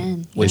of heaven.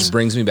 Amen. Which Yeah.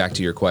 brings me back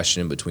to your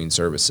question in between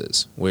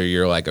services, where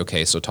you're like,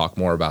 okay, so talk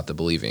more about the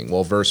believing.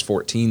 Well, verse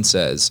 14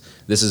 says,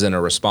 this is in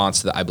a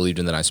response to the I believed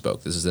and then I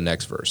spoke. This is the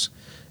next verse.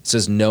 It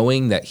says,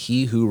 knowing that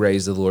he who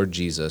raised the Lord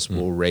Jesus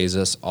will raise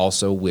us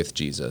also with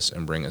Jesus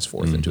and bring us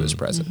forth into his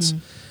presence.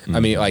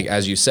 I mean, like,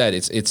 as you said,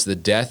 it's the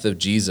death of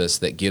Jesus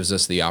that gives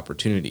us the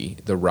opportunity,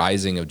 the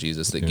rising of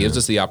Jesus that gives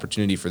us the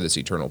opportunity for this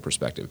eternal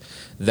perspective.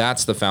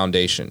 That's the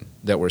foundation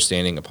that we're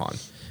standing upon.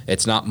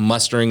 It's not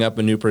mustering up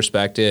a new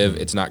perspective.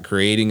 It's not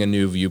creating a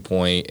new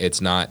viewpoint.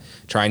 It's not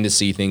trying to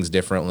see things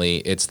differently.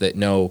 It's that,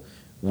 no,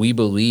 we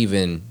believe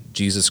in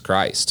Jesus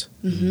Christ.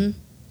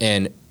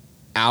 And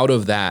out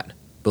of that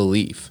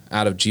belief,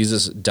 out of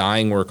Jesus'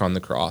 dying work on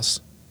the cross,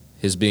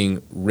 his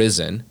being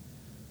risen,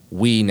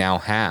 we now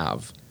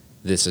have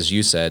this, as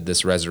you said,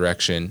 this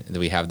resurrection, that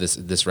we have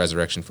this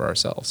resurrection for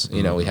ourselves.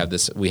 We have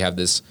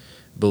this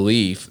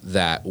belief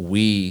that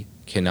we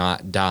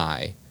cannot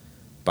die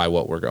by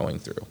what we're going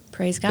through.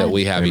 Praise God. That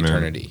we have Amen.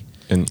 eternity.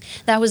 And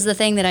That was the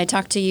thing that I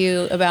talked to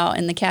you about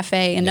in the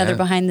cafe, another Yeah.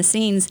 behind the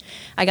scenes.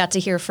 I got to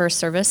hear first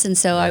service, and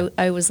so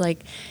I was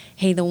like,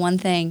 hey, the one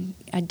thing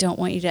I don't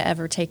want you to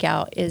ever take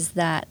out is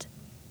that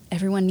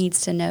everyone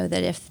needs to know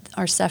that if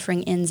our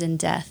suffering ends in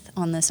death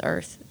on this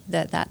earth,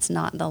 that's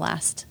not the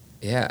last.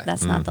 Yeah.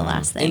 That's not the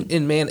last thing.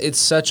 And man, it's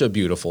such a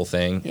beautiful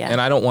thing. Yeah.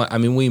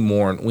 And we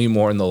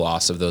mourn the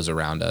loss of those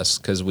around us,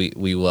 because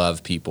we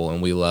love people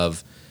and we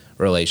love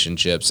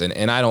relationships.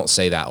 And I don't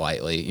say that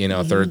lightly.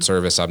 Third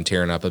service, I'm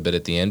tearing up a bit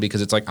at the end,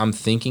 because it's like, I'm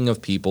thinking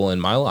of people in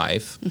my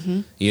life,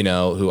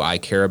 who I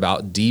care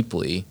about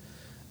deeply,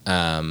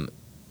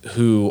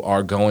 who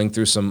are going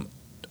through some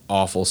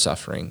awful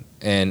suffering.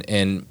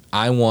 And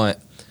I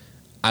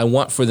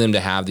want for them to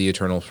have the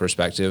eternal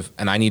perspective,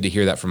 and I need to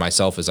hear that for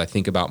myself as I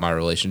think about my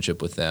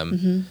relationship with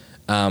them.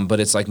 But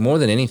it's like, more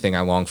than anything,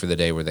 I long for the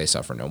day where they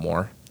suffer no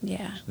more.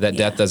 Yeah. That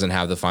death doesn't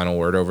have the final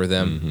word over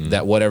them.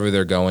 That whatever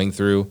they're going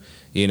through,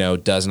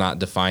 does not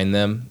define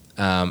them.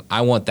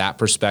 I want that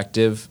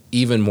perspective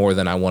even more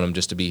than I want them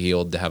just to be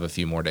healed, to have a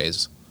few more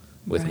days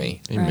with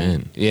me. Right.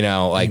 amen.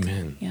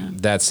 Amen. Yeah.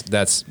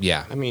 That's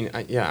yeah. I mean,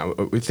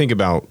 we think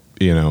about,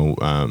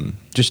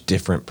 just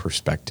different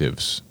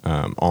perspectives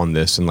on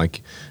this. And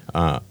like,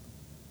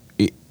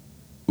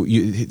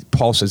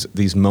 Paul says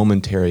these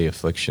momentary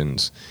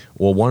afflictions,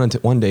 well,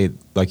 one day,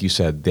 like you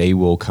said, they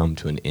will come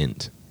to an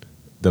end.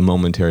 The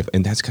momentary,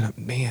 and that's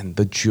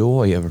the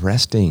joy of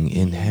resting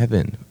in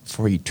heaven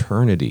for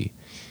eternity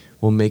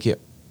will make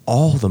it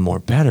all the more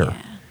better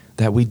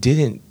that we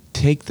didn't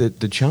take the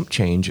jump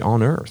change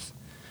on earth.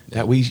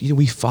 That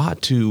we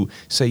fought to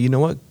say, you know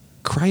what,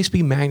 Christ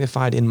be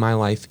magnified in my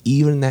life,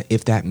 even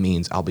if that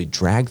means I'll be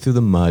dragged through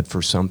the mud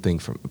for something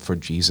for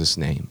Jesus'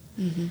 name.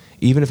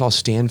 Even if I'll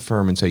stand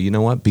firm and say, you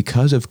know what,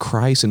 because of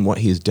Christ and what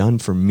he has done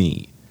for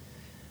me,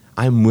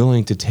 I'm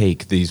willing to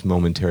take these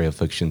momentary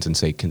afflictions and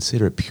say,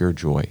 consider it pure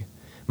joy.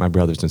 my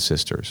brothers and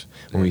sisters,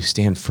 when we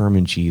stand firm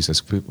in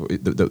Jesus,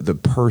 the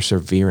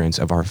perseverance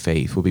of our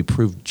faith will be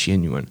proved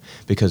genuine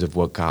because of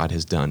what God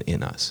has done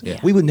in us. Yeah.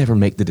 We would never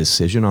make the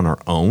decision on our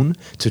own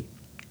to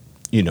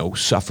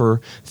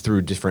suffer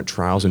through different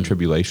trials and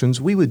tribulations.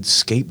 We would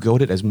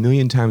scapegoat it as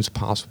million times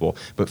possible.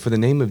 But for the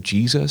name of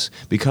Jesus,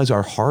 because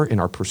our heart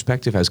and our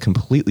perspective has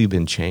completely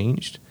been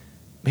changed,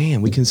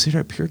 man, we consider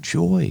it pure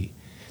joy.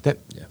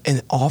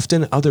 And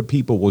often other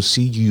people will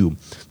see you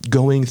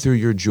going through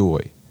your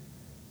joy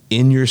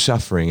in your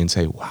suffering and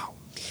say, wow.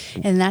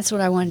 And that's what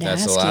I wanted to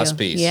ask you. That's the last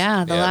piece.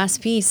 Yeah, the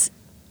last piece.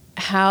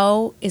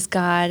 How is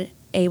God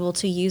able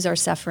to use our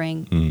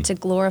suffering to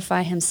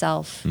glorify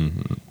himself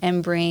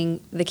and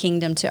bring the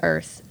kingdom to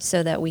earth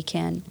so that we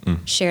can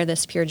share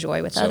this pure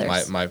joy with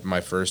others? My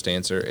first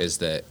answer is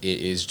that it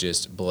is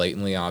just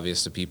blatantly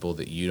obvious to people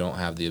that you don't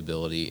have the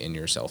ability in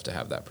yourself to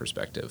have that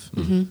perspective.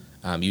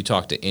 You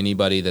talk to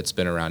anybody that's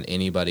been around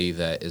anybody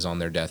that is on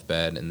their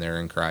deathbed and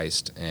they're in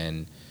Christ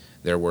and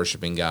they're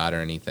worshiping God or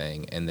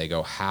anything, and they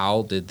go,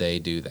 how did they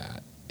do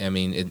that? I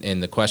mean,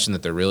 and the question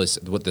that they're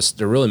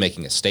really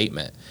making a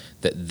statement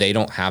that they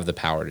don't have the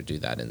power to do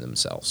that in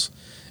themselves.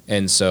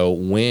 And so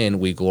when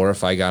we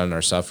glorify God in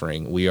our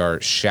suffering, we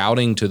are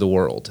shouting to the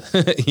world,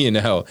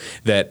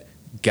 that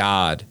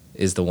God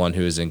is the one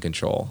who is in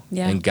control,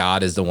 and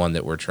God is the one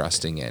that we're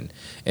trusting in.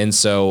 And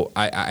so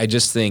I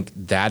just think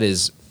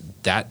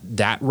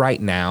that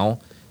right now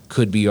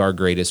could be our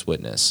greatest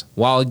witness.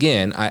 While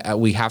again,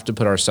 we have to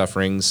put our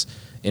sufferings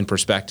in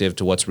perspective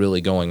to what's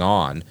really going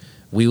on.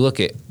 We look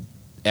at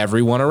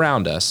everyone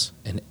around us,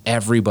 and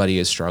everybody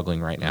is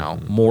struggling right now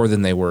more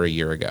than they were a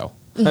year ago.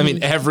 I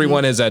mean,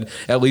 everyone has had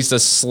at least a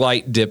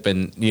slight dip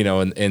in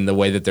the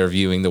way that they're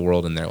viewing the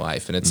world in their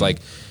life. And it's like,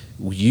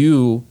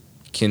 you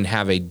can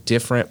have a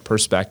different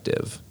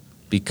perspective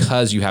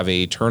because you have an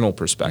eternal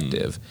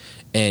perspective,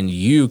 and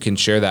you can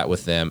share that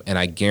with them. And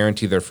I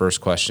guarantee their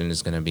first question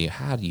is going to be,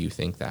 how do you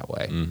think that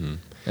way?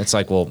 It's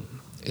like, well,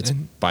 it's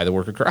by the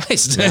work of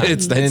Christ. Yeah.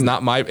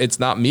 It's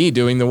not me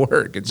doing the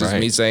work. It's just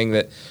Right. me saying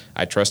that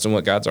I trust in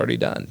what God's already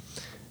done.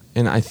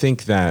 And I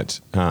think that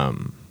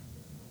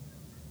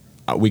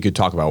we could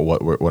talk about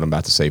what I'm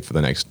about to say for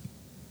the next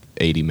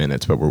 80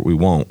 minutes, but we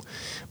won't.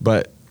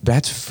 But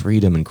that's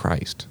freedom in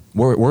Christ.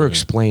 We're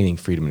explaining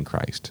freedom in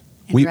Christ.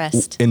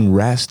 And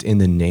rest in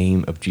the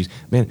name of Jesus.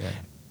 Man,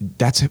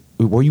 that's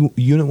where you want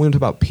to talk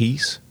about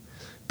peace.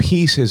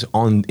 Peace is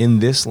in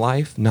this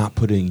life, not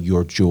putting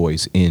your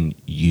joys in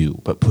you,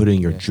 but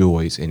putting your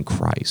joys in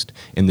Christ.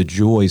 And the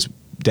joys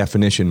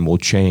definition will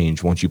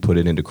change once you put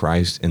it into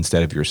Christ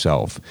instead of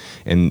yourself.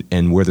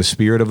 And where the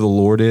Spirit of the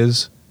Lord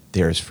is,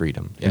 there is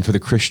freedom. Yeah. And for the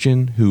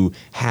Christian who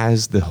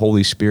has the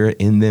Holy Spirit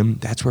in them,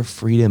 that's where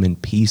freedom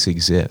and peace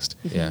exist.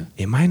 Yeah.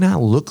 It might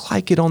not look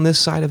like it on this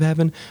side of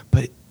heaven,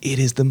 but it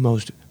is the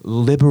most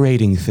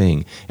liberating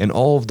thing in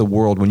all of the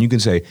world when you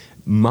can say,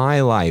 my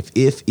life,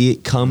 if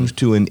it comes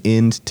to an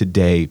end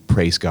today,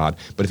 praise God.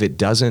 But if it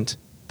doesn't,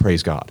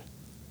 praise God.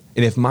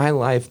 And if my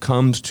life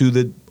comes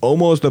to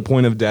almost the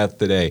point of death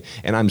today,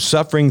 and I'm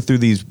suffering through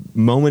these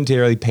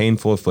momentarily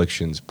painful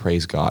afflictions,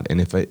 praise God.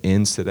 And if it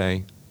ends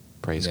today,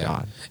 praise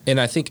God. And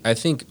I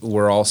think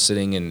we're all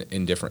sitting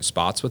in different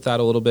spots with that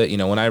a little bit.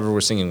 Whenever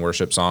we're singing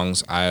worship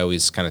songs, I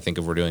always kind of think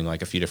of we're doing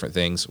like a few different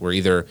things. We're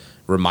either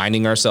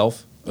reminding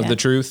ourselves of the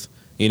truth,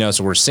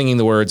 so we're singing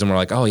the words and we're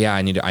like, oh yeah,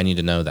 I need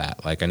to know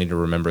that. Like I need to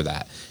remember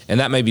that.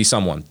 And that may be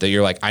someone that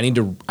you're like, I need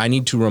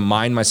to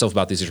remind myself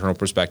about this eternal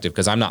perspective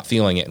because I'm not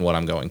feeling it in what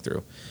I'm going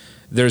through.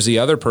 There's the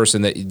other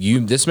person that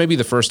this may be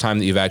the first time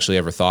that you've actually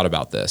ever thought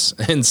about this.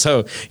 And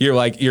so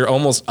you're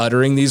almost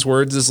uttering these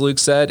words, as Luke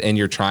said, and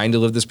you're trying to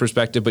live this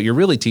perspective, but you're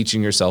really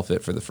teaching yourself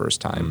it for the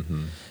first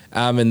time.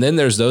 And then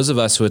there's those of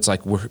us who it's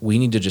like, we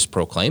need to just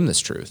proclaim this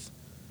truth.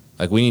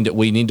 Like we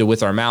need to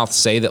with our mouth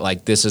say that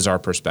like this is our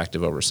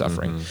perspective over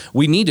suffering.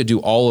 We need to do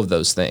all of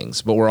those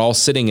things, but we're all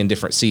sitting in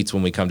different seats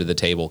when we come to the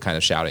table kind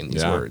of shouting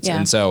these words. Yeah.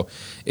 And so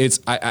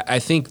I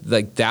think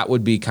like that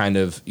would be kind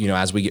of,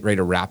 as we get ready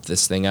to wrap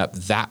this thing up,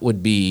 that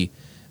would be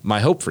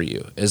my hope for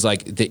you is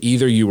like that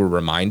either you were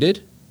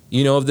reminded,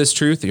 of this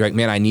truth. You're like,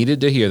 man, I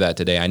needed to hear that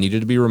today. I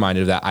needed to be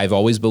reminded of that. I've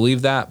always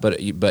believed that, but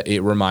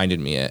it reminded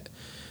me it.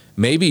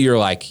 Maybe you're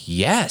like,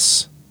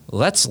 yes.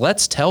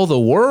 Let's tell the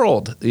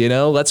world,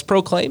 let's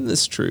proclaim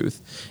this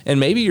truth. And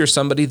maybe you're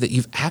somebody that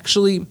you've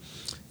actually,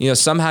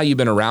 somehow you've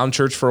been around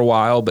church for a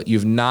while, but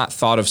you've not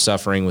thought of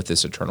suffering with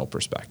this eternal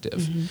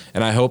perspective.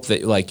 And I hope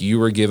that like you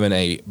were given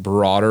a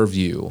broader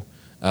view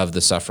of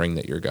the suffering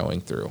that you're going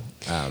through.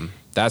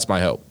 That's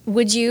my hope.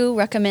 Would you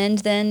recommend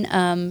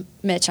then,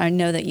 Mitch, I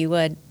know that you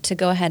would, to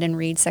go ahead and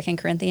read 2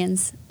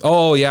 Corinthians?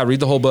 Oh yeah, read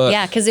the whole book.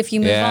 Yeah, because if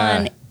you move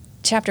on,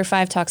 Chapter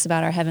 5 talks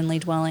about our heavenly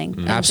dwelling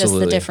and Absolutely.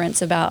 just the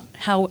difference about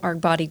how our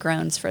body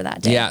groans for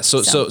that day. Yeah,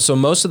 so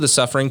most of the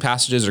suffering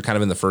passages are kind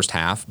of in the first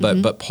half,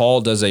 but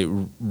Paul does a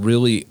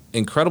really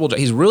incredible job.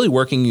 He's really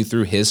working you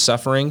through his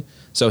suffering.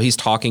 So he's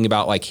talking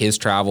about like his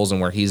travels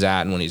and where he's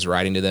at and when he's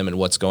writing to them and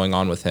what's going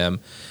on with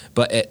him.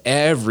 But at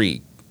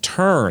every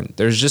turn,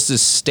 there's just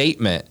this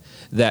statement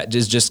that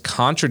is just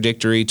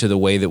contradictory to the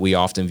way that we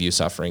often view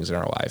sufferings in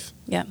our life.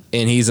 Yeah.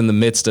 And he's in the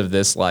midst of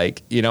this,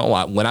 like, you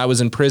know, when I was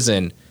in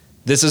prison,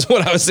 this is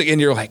what I was thinking.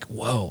 And you're like,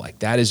 whoa, like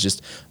that is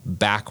just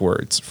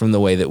backwards from the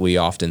way that we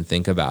often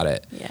think about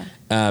it. Yeah.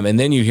 And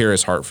then you hear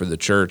his heart for the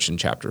church in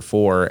chapter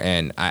 4.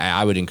 And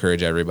I would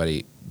encourage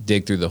everybody,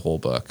 dig through the whole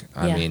book.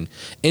 I mean,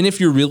 and if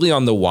you're really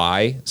on the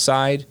why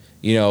side,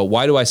 you know,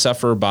 why do I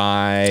suffer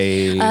by?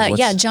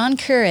 John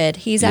Currid.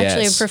 He's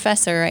actually a Yes.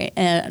 professor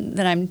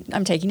that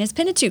I'm taking his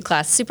Pentateuch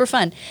class. Super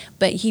fun.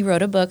 But he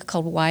wrote a book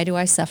called Why Do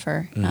I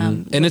Suffer?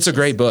 And it's a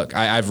great book.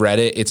 I've read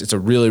it. It's a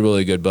really,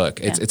 really good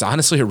book. It's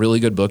honestly a really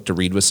good book to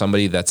read with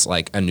somebody that's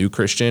like a new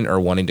Christian or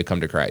wanting to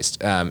come to Christ.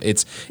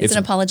 It's an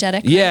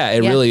apologetic. Yeah, it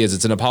really is.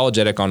 It's an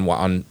apologetic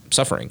on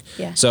suffering.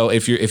 Yeah. So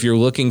if you're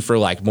looking for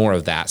like more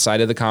of that side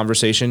of the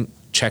conversation,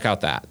 check out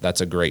that.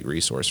 That's a great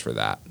resource for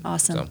that.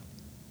 Awesome. So.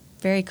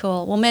 Very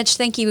cool. Well, Mitch,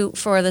 thank you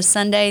for the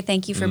Sunday.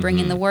 Thank you for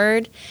bringing the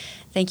word.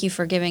 Thank you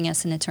for giving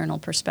us an eternal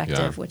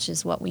perspective, which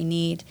is what we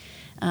need.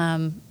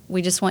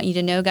 We just want you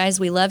to know, guys,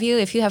 we love you.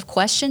 If you have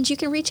questions, you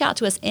can reach out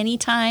to us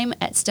anytime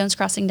at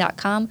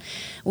stonescrossing.com.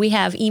 We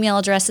have email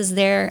addresses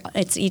there.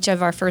 It's each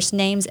of our first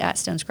names at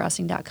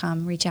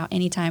stonescrossing.com. Reach out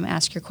anytime,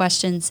 ask your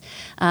questions.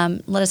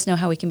 Let us know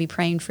how we can be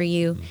praying for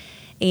you.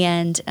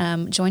 And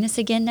join us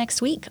again next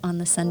week on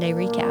the Sunday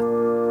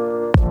Recap.